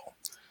intentional.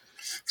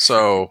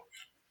 So,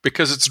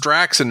 because it's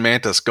Drax and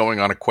Mantis going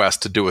on a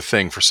quest to do a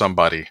thing for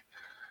somebody,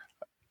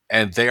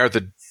 and they are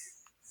the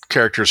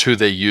characters who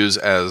they use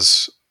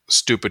as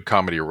stupid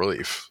comedy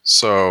relief.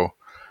 So,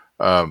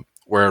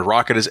 where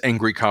Rocket is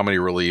angry comedy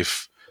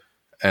relief,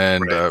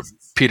 and right.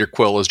 Peter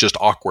Quill is just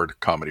awkward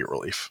comedy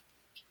relief.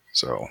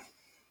 So,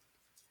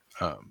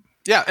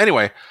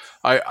 anyway,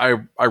 I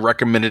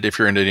recommend it if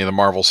you're into any of the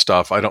Marvel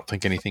stuff. I don't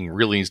think anything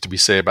really needs to be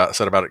said about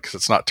it because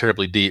it's not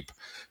terribly deep.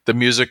 The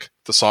music,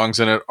 the songs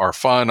in it are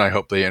fun. I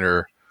hope they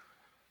enter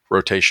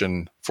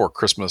rotation for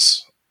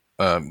Christmas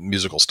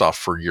musical stuff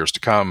for years to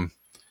come.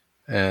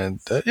 And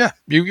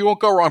you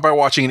won't go wrong by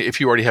watching it if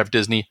you already have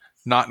Disney.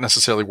 Not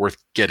necessarily worth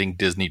getting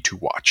Disney to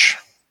watch.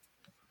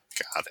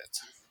 Got it.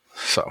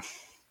 So,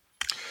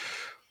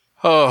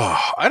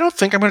 I don't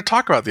think I'm going to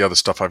talk about the other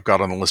stuff I've got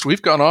on the list.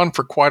 We've gone on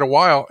for quite a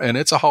while, and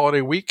it's a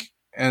holiday week.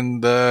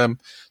 And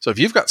so if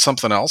you've got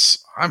something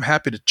else, I'm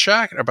happy to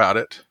chat about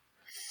it.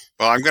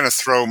 Well, I'm going to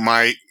throw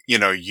my,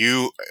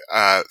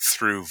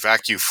 through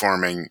vacuum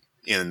forming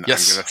in.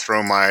 Yes. I'm going to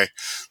throw my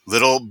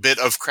little bit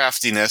of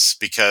craftiness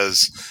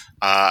because,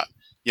 not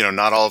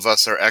all of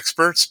us are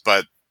experts,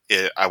 but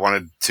I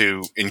wanted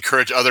to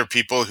encourage other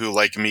people who,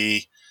 like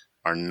me,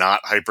 are not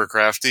hyper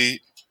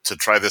crafty to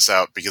try this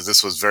out, because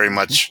this was very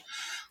much...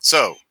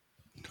 So,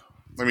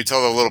 let me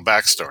tell a little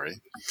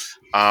backstory.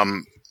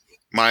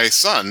 My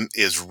son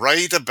is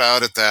right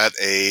about at that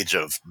age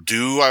of,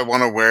 do I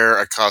want to wear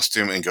a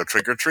costume and go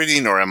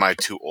trick-or-treating, or am I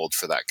too old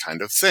for that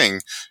kind of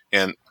thing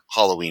in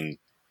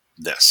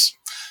Halloween-ness?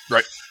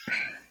 Right.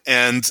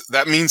 And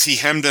that means he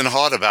hemmed and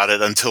hawed about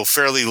it until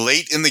fairly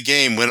late in the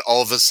game, when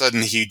all of a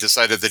sudden he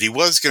decided that he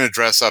was going to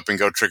dress up and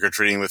go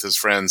trick-or-treating with his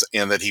friends,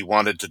 and that he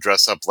wanted to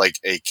dress up like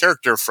a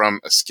character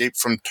from Escape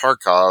from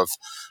Tarkov,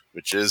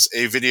 which is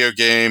a video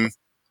game.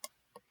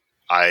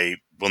 I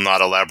will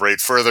not elaborate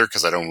further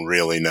because I don't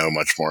really know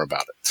much more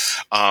about it.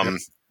 I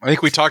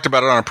think we talked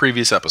about it on a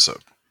previous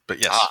episode,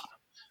 but yes.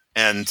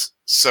 And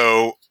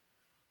so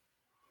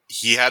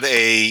he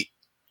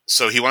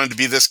wanted to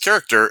be this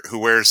character who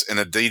wears an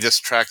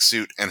Adidas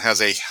tracksuit and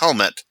has a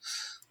helmet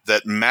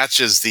that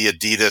matches the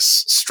Adidas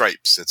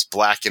stripes. It's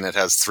black and it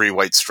has 3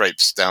 white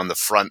stripes down the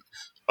front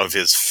of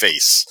his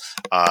face.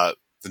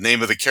 The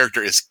name of the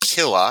character is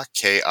Killa,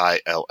 Killa.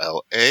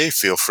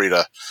 Feel free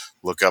to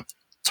look up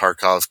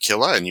Tarkov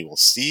Killa and you will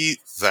see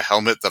the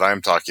helmet that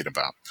I'm talking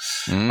about.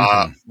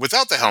 Mm-hmm.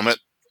 Without the helmet,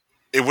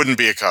 it wouldn't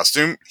be a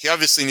costume. He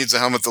obviously needs a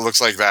helmet that looks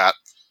like that.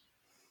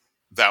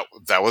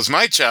 That was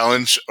my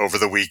challenge over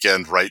the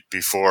weekend right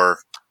before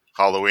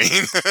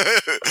Halloween.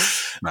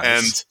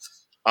 Nice.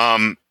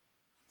 And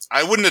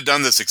I wouldn't have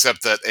done this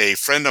except that a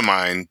friend of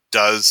mine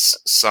does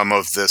some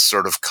of this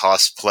sort of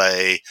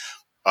cosplay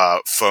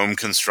foam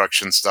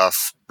construction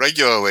stuff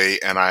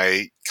regularly, and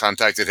I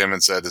contacted him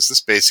and said, is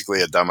this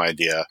basically a dumb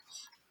idea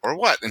or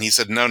what? And he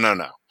said, no,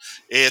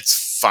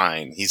 it's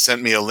fine. He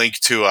sent me a link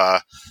to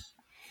a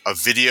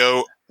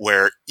video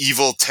where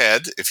Evil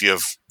Ted, if you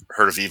have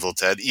heard of Evil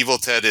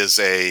Ted is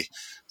a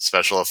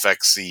special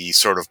effects-y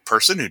sort of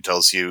person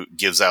who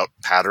gives out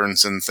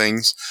patterns and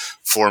things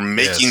for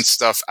making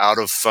stuff out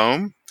of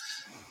foam.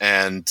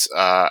 And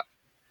I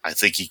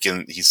think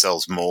he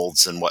sells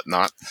molds and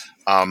whatnot.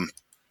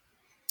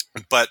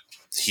 But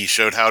he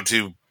showed how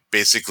to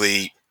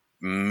basically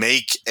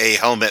make a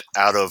helmet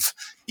out of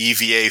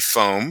EVA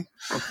foam.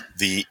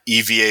 The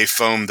EVA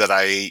foam that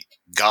I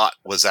got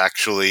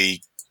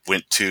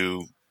went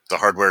to the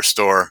hardware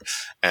store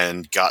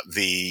and got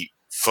the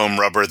foam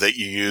rubber that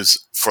you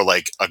use for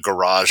like a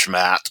garage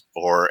mat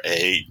or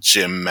a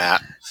gym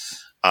mat.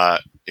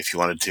 If you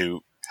wanted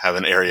to have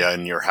an area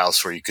in your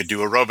house where you could do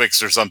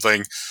aerobics or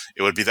something,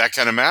 it would be that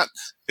kind of mat.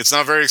 It's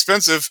not very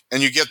expensive,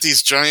 and you get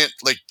these giant,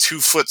 like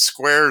 2-foot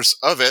squares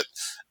of it,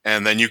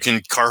 and then you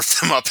can carve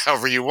them up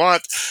however you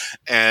want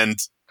and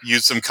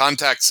use some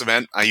contact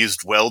cement. I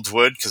used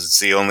Weldwood because it's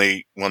the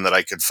only one that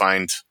I could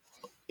find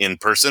in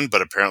person,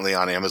 but apparently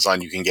on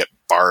Amazon you can get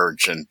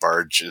Barge, and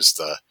Barge is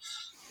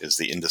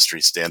the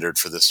industry standard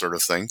for this sort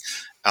of thing.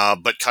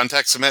 But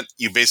contact cement,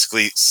 you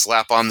basically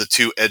slap on the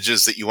two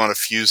edges that you want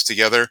to fuse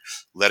together,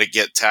 let it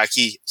get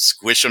tacky,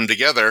 squish them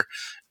together,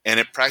 and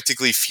it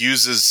practically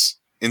fuses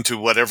into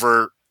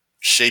whatever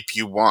shape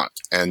you want.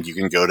 And you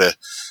can go to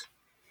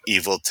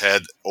Evil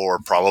Ted or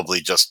probably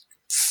just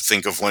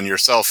think of one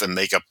yourself and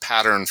make a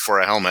pattern for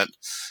a helmet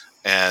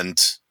and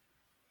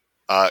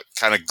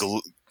kind of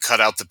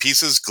cut out the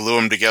pieces, glue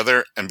them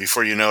together, and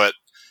before you know it,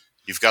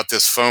 you've got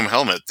this foam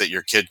helmet that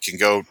your kid can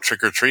go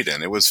trick or treat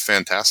in. It was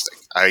fantastic.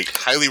 I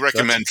highly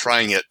recommend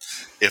trying it.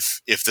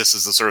 If this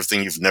is the sort of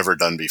thing you've never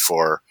done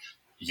before,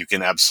 you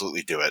can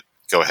absolutely do it.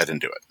 Go ahead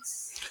and do it.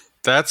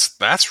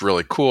 That's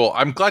really cool.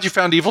 I'm glad you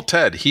found Evil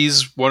Ted.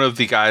 He's one of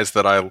the guys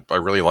that I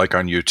really like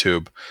on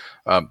YouTube.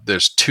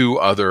 There's two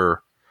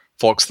other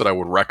folks that I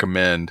would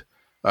recommend.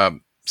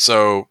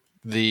 So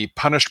the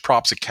Punished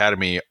Props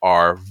Academy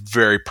are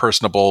very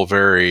personable,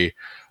 very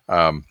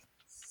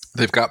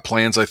they've got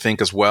plans, I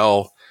think, as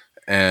well,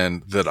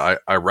 and that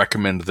I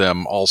recommend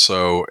them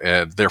also,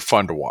 and they're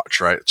fun to watch,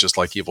 right? It's just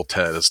like Evil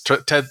Ted.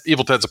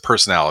 Evil Ted's a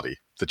personality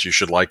that you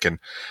should like, and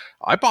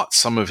I bought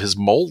some of his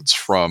molds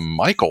from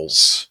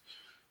Michaels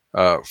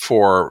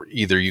for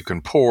either you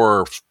can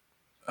pour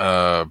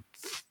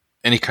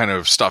any kind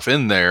of stuff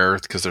in there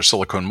because they're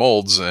silicone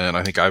molds, and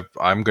I think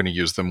I'm going to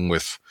use them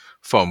with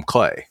foam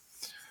clay.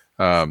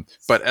 But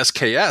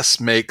SKS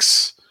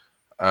makes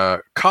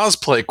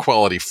cosplay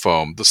quality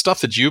foam. The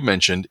stuff that you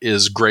mentioned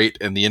is great,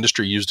 and the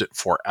industry used it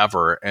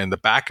forever. And the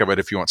back of it,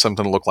 if you want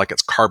something to look like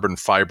it's carbon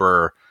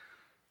fiber,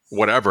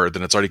 whatever,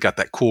 then it's already got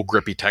that cool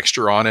grippy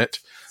texture on it.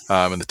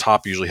 And the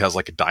top usually has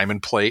like a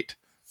diamond plate.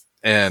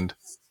 And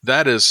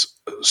that is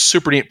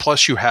super neat.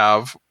 Plus you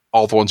have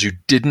all the ones you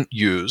didn't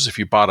use. If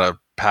you bought a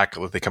pack,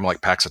 they come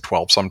like packs of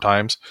 12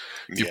 sometimes.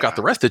 You've got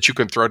the rest that you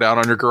can throw down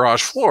on your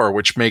garage floor,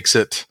 which makes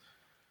it,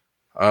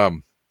 I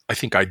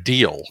think,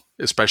 ideal,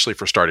 especially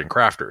for starting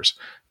crafters.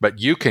 But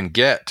you can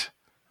get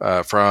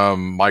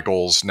from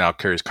Michaels, now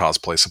carries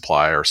Cosplay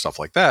Supply or stuff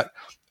like that,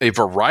 a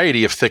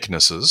variety of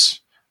thicknesses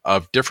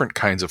of different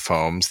kinds of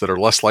foams that are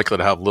less likely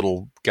to have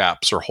little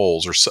gaps or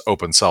holes or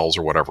open cells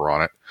or whatever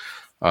on it.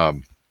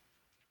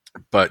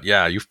 But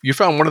yeah, you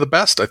found one of the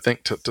best, I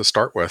think, to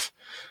start with.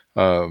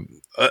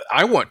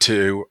 I want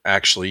to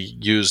actually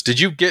use.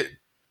 You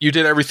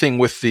did everything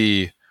with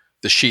the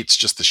sheets,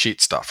 just the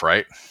sheet stuff,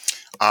 right?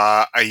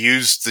 I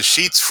used the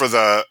sheets for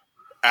the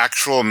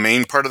actual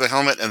main part of the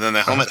helmet, and then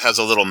the helmet has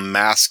a little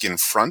mask in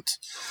front.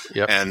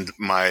 Yep. And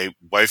my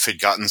wife had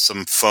gotten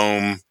some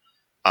foam,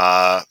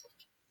 the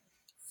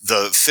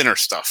thinner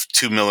stuff,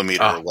 2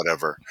 millimeter or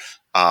whatever,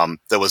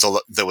 that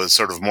was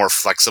sort of more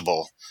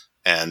flexible,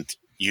 and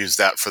used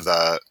that for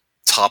the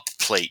top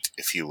plate,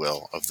 if you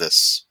will, of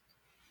this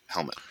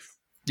helmet.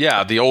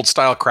 Yeah, the old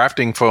style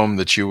crafting foam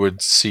that you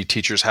would see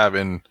teachers have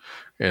in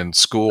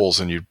schools,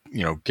 and you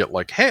get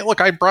like, hey, look,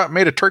 I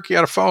made a turkey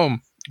out of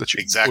foam that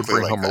you would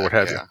bring home or what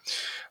have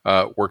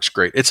you. Works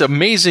great. It's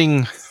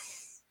amazing.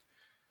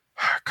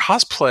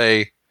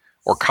 Cosplay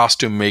or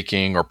costume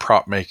making or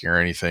prop making or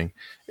anything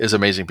is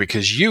amazing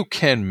because you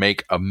can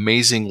make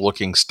amazing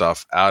looking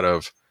stuff out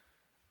of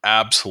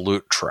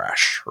absolute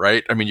trash,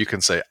 right? I mean, you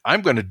can say,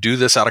 I'm going to do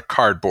this out of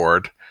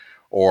cardboard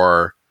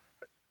or,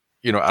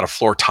 out of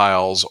floor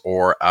tiles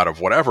or out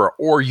of whatever,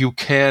 or you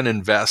can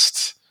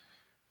invest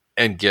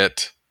and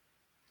get,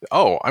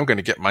 I'm going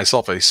to get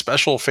myself a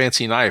special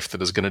fancy knife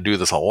that is going to do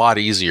this a lot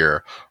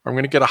easier. Or I'm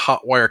going to get a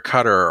hot wire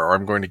cutter, or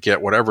I'm going to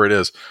get whatever it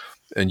is.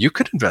 And you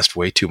could invest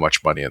way too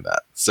much money in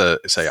that,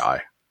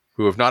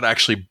 who have not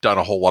actually done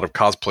a whole lot of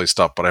cosplay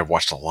stuff, but I've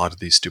watched a lot of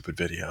these stupid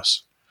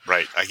videos.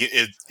 Right.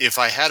 If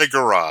I had a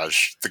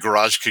garage, the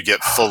garage could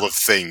get full of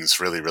things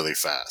really, really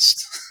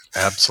fast.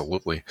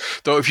 Absolutely.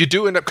 Though, if you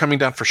do end up coming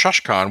down for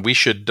ShushCon, we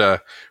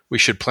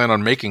should plan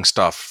on making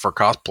stuff for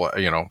cosplay.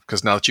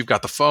 Because now that you've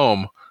got the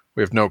foam,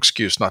 we have no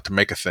excuse not to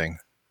make a thing.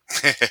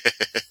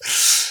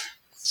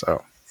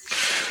 So,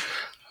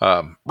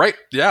 right,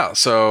 yeah.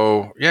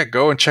 So, yeah,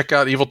 go and check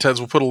out Evil Ted's.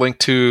 We'll put a link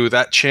to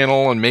that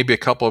channel and maybe a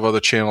couple of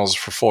other channels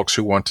for folks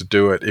who want to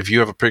do it. If you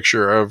have a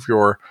picture of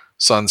your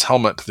son's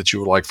helmet that you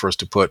would like for us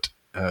to put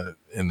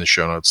in the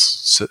show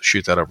notes,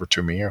 shoot that over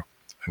to me, and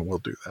we'll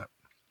do that.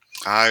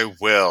 I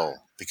will,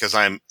 because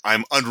I'm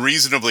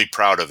unreasonably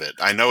proud of it.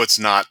 I know it's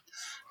not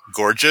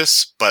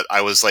gorgeous, but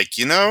I was like,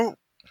 it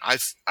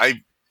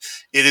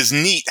is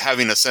neat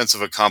having a sense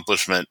of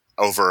accomplishment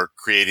over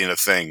creating a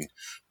thing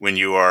when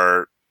you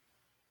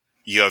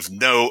have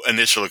no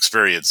initial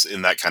experience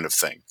in that kind of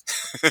thing.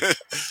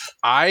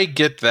 I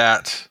get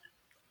that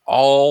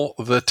all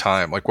the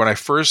time. Like when I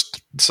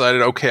first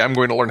decided, okay, I'm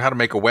going to learn how to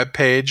make a web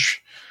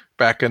page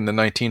back in the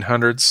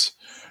 1900s.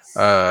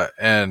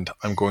 And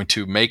I'm going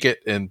to make it.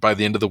 And by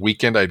the end of the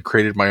weekend, I'd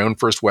created my own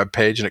first web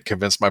page, and it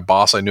convinced my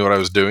boss I knew what I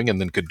was doing, and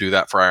then could do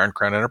that for Iron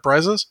Crown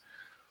Enterprises.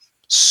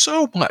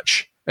 So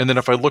much. And then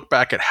if I look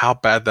back at how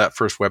bad that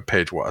first web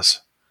page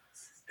was,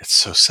 it's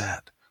so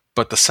sad.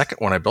 But the second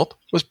one I built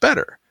was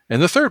better,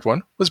 and the third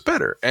one was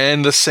better.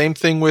 And the same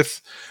thing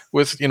with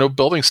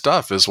building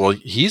stuff is, well,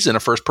 he's in a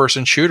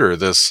first-person shooter.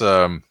 This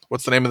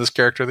what's the name of this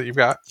character that you've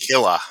got?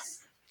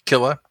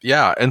 Killa.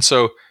 Yeah, and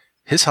so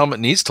his helmet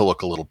needs to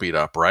look a little beat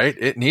up, right?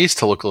 It needs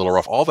to look a little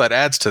rough. All that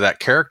adds to that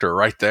character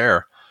right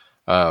there.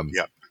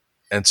 Yep.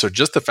 And so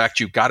just the fact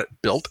you got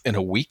it built in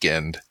a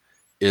weekend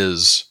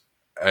is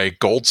a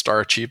gold star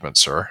achievement,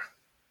 sir.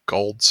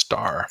 Gold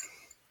star.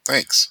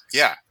 Thanks.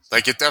 Yeah.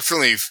 Like it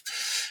definitely,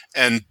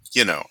 and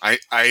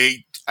I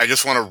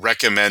just want to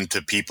recommend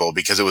to people,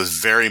 because it was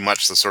very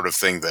much the sort of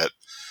thing that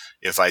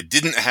if I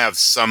didn't have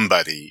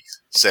somebody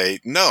say,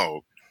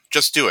 no,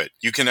 just do it,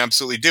 you can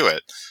absolutely do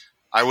it,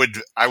 I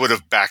would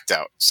have backed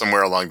out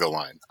somewhere along the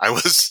line. I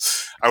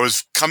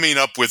was coming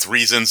up with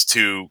reasons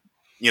to,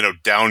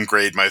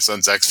 downgrade my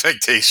son's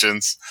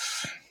expectations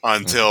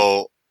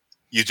until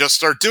you just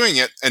start doing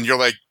it and you're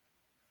like,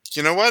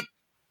 you know what?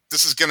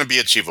 This is going to be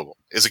achievable.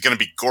 Is it going to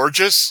be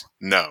gorgeous?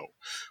 No.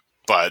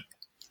 But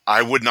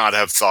I would not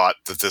have thought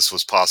that this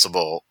was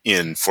possible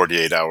in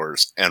 48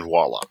 hours, and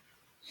voila.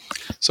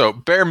 So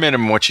bare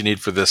minimum what you need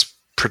for this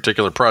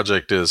particular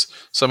project is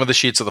some of the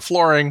sheets of the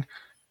flooring,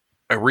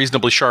 a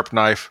reasonably sharp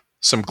knife,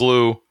 some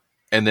glue,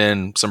 and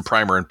then some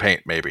primer and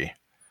paint, maybe.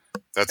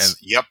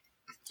 Yep.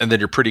 And then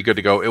you're pretty good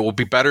to go. It will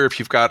be better if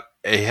you've got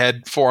a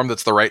head form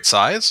that's the right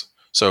size.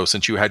 So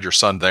since you had your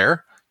son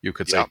there, you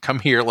could say, come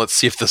here, let's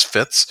see if this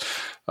fits.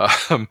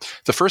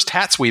 The first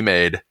hats we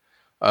made,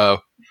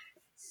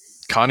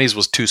 Connie's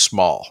was too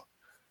small.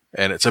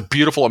 And it's a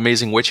beautiful,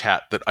 amazing witch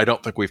hat that I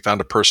don't think we've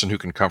found a person who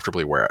can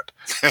comfortably wear it.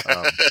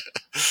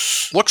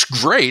 Looks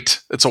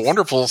great. It's a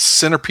wonderful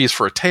centerpiece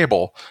for a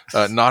table,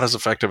 not as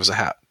effective as a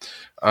hat.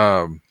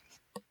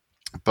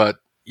 But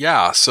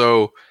yeah,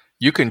 so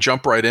you can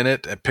jump right in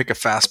it and pick a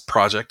fast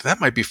project. That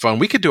might be fun.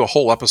 We could do a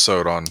whole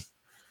episode on,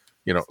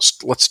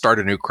 let's start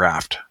a new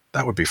craft.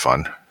 That would be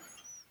fun.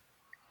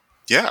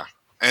 Yeah.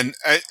 And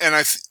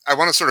I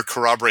want to sort of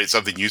corroborate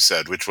something you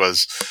said, which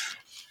was,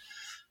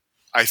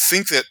 I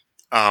think that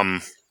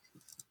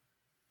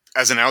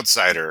as an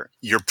outsider,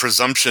 your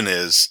presumption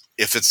is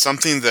if it's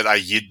something that I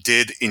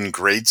did in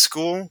grade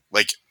school,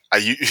 like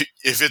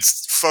if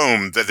it's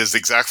foam that is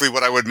exactly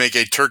what I would make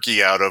a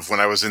turkey out of when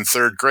I was in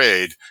third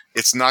grade,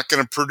 it's not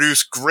going to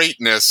produce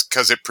greatness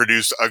because it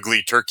produced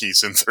ugly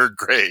turkeys in third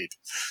grade.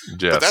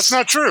 Yes. But that's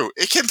not true.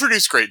 It can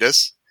produce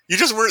greatness. You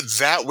just weren't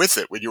that with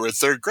it when you were in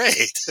third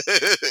grade.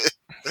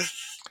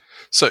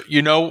 So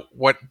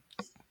what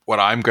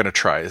I'm going to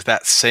try is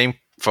that same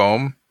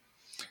foam.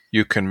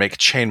 You can make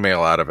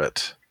chainmail out of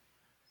it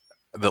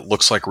that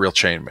looks like real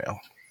chainmail.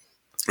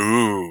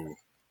 Ooh.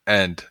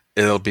 And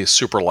it'll be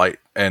super light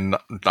and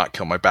not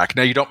kill my back.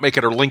 Now, you don't make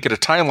it a link at a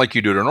time like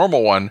you do to a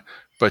normal one,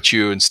 but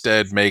you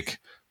instead make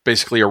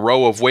basically a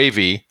row of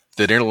wavy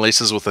that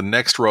interlaces with the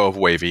next row of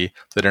wavy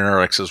that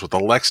interlaces with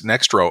the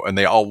next row, and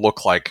they all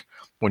look like,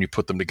 when you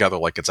put them together,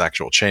 like it's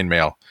actual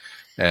chainmail.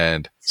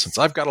 And since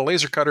I've got a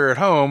laser cutter at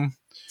home,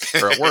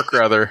 or at work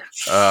rather,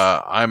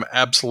 I'm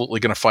absolutely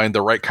going to find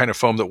the right kind of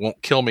foam that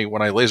won't kill me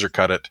when I laser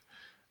cut it.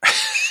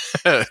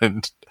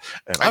 and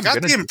I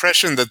got the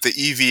impression that the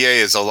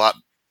EVA is a lot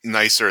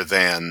nicer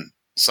than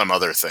some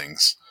other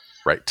things.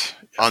 Right.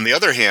 On the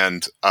other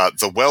hand,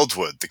 the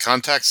Weldwood, the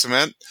contact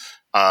cement,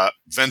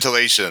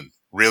 ventilation,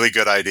 really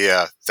good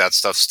idea. That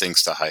stuff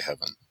stinks to high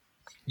heaven.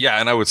 Yeah,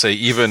 and I would say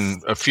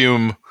even a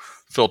fume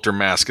filter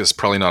mask is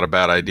probably not a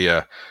bad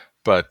idea.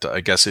 But I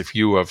guess if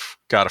you have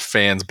got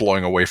fans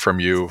blowing away from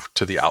you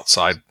to the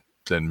outside,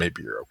 then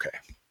maybe you're okay.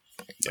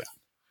 Yeah.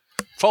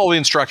 Follow the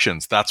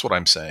instructions. That's what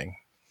I'm saying.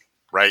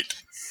 Right.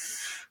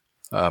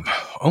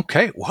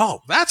 Okay.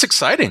 Well, that's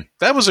exciting.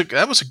 That was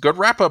a good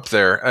wrap up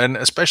there. And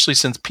especially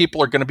since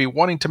people are going to be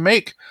wanting to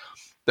make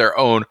their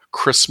own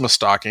Christmas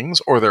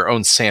stockings or their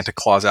own Santa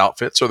Claus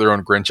outfits or their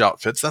own Grinch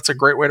outfits, that's a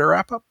great way to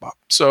wrap up, Bob.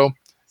 So,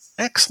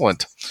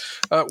 excellent.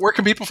 Where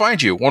can people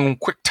find you? One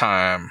quick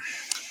time.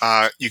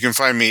 You can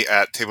find me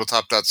at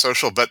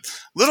tabletop.social, but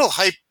little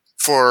hype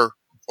for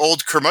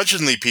old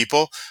curmudgeonly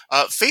people.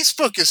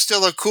 Facebook is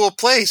still a cool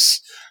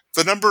place.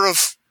 The number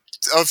of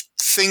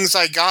things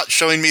I got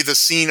showing me the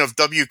scene of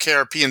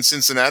WKRP in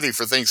Cincinnati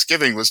for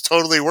Thanksgiving was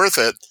totally worth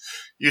it.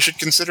 You should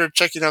consider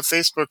checking out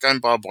Facebook. I'm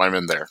Bob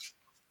Wyman there.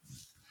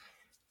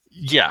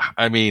 Yeah,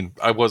 I mean,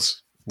 I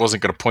wasn't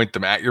going to point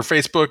them at your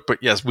Facebook, but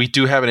yes, we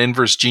do have an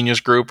Inverse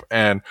Genius group,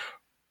 and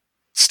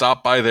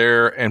stop by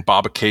there, and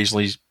Bob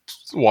occasionally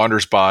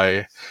wanders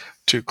by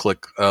to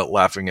click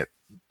laughing at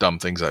dumb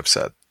things I've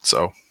said.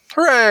 So,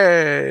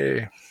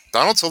 hooray!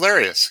 Donald's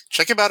hilarious.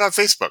 Check him out on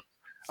Facebook.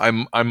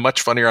 I'm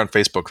much funnier on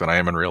Facebook than I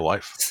am in real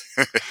life.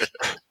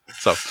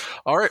 So,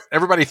 all right,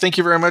 everybody, thank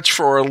you very much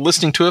for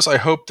listening to us. I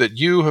hope that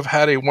you have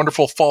had a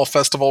wonderful fall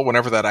festival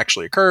whenever that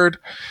actually occurred.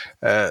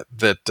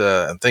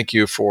 Thank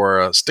you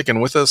for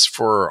sticking with us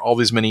for all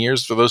these many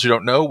years. For those who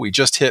don't know, we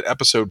just hit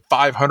episode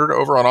 500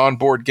 over on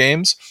Onboard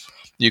Games.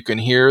 You can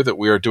hear that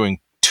we are doing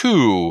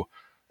 2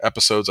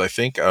 episodes, I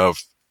think,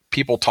 of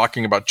people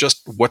talking about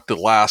just what the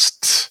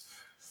last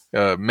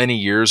many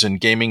years in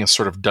gaming has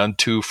sort of done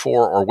to,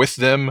 for, or with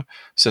them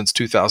since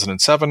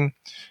 2007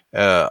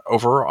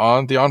 over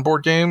on the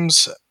Onboard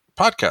Games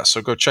podcast.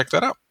 So go check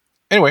that out.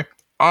 Anyway,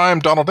 I'm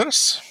Donald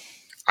Dennis.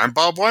 I'm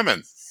Bob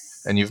Wyman.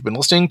 And you've been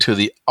listening to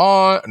the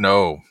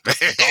No, that's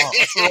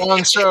the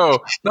wrong show.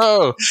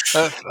 No.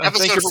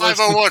 Episode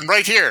 501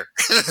 right here.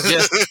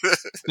 Yes.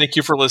 Thank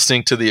you for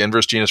listening to the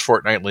Inverse Genius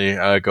Fortnightly.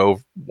 Go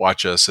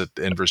watch us at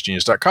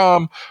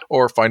inversegenius.com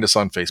or find us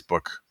on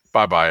Facebook.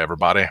 Bye-bye,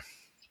 everybody.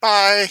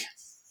 Bye.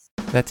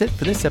 That's it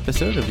for this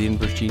episode of the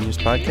Inverse Genius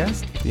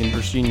Podcast. The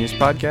Inverse Genius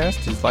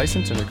Podcast is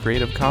licensed under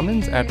Creative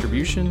Commons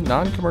Attribution,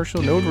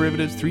 Non-Commercial, No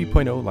Derivatives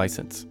 3.0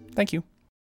 license. Thank you.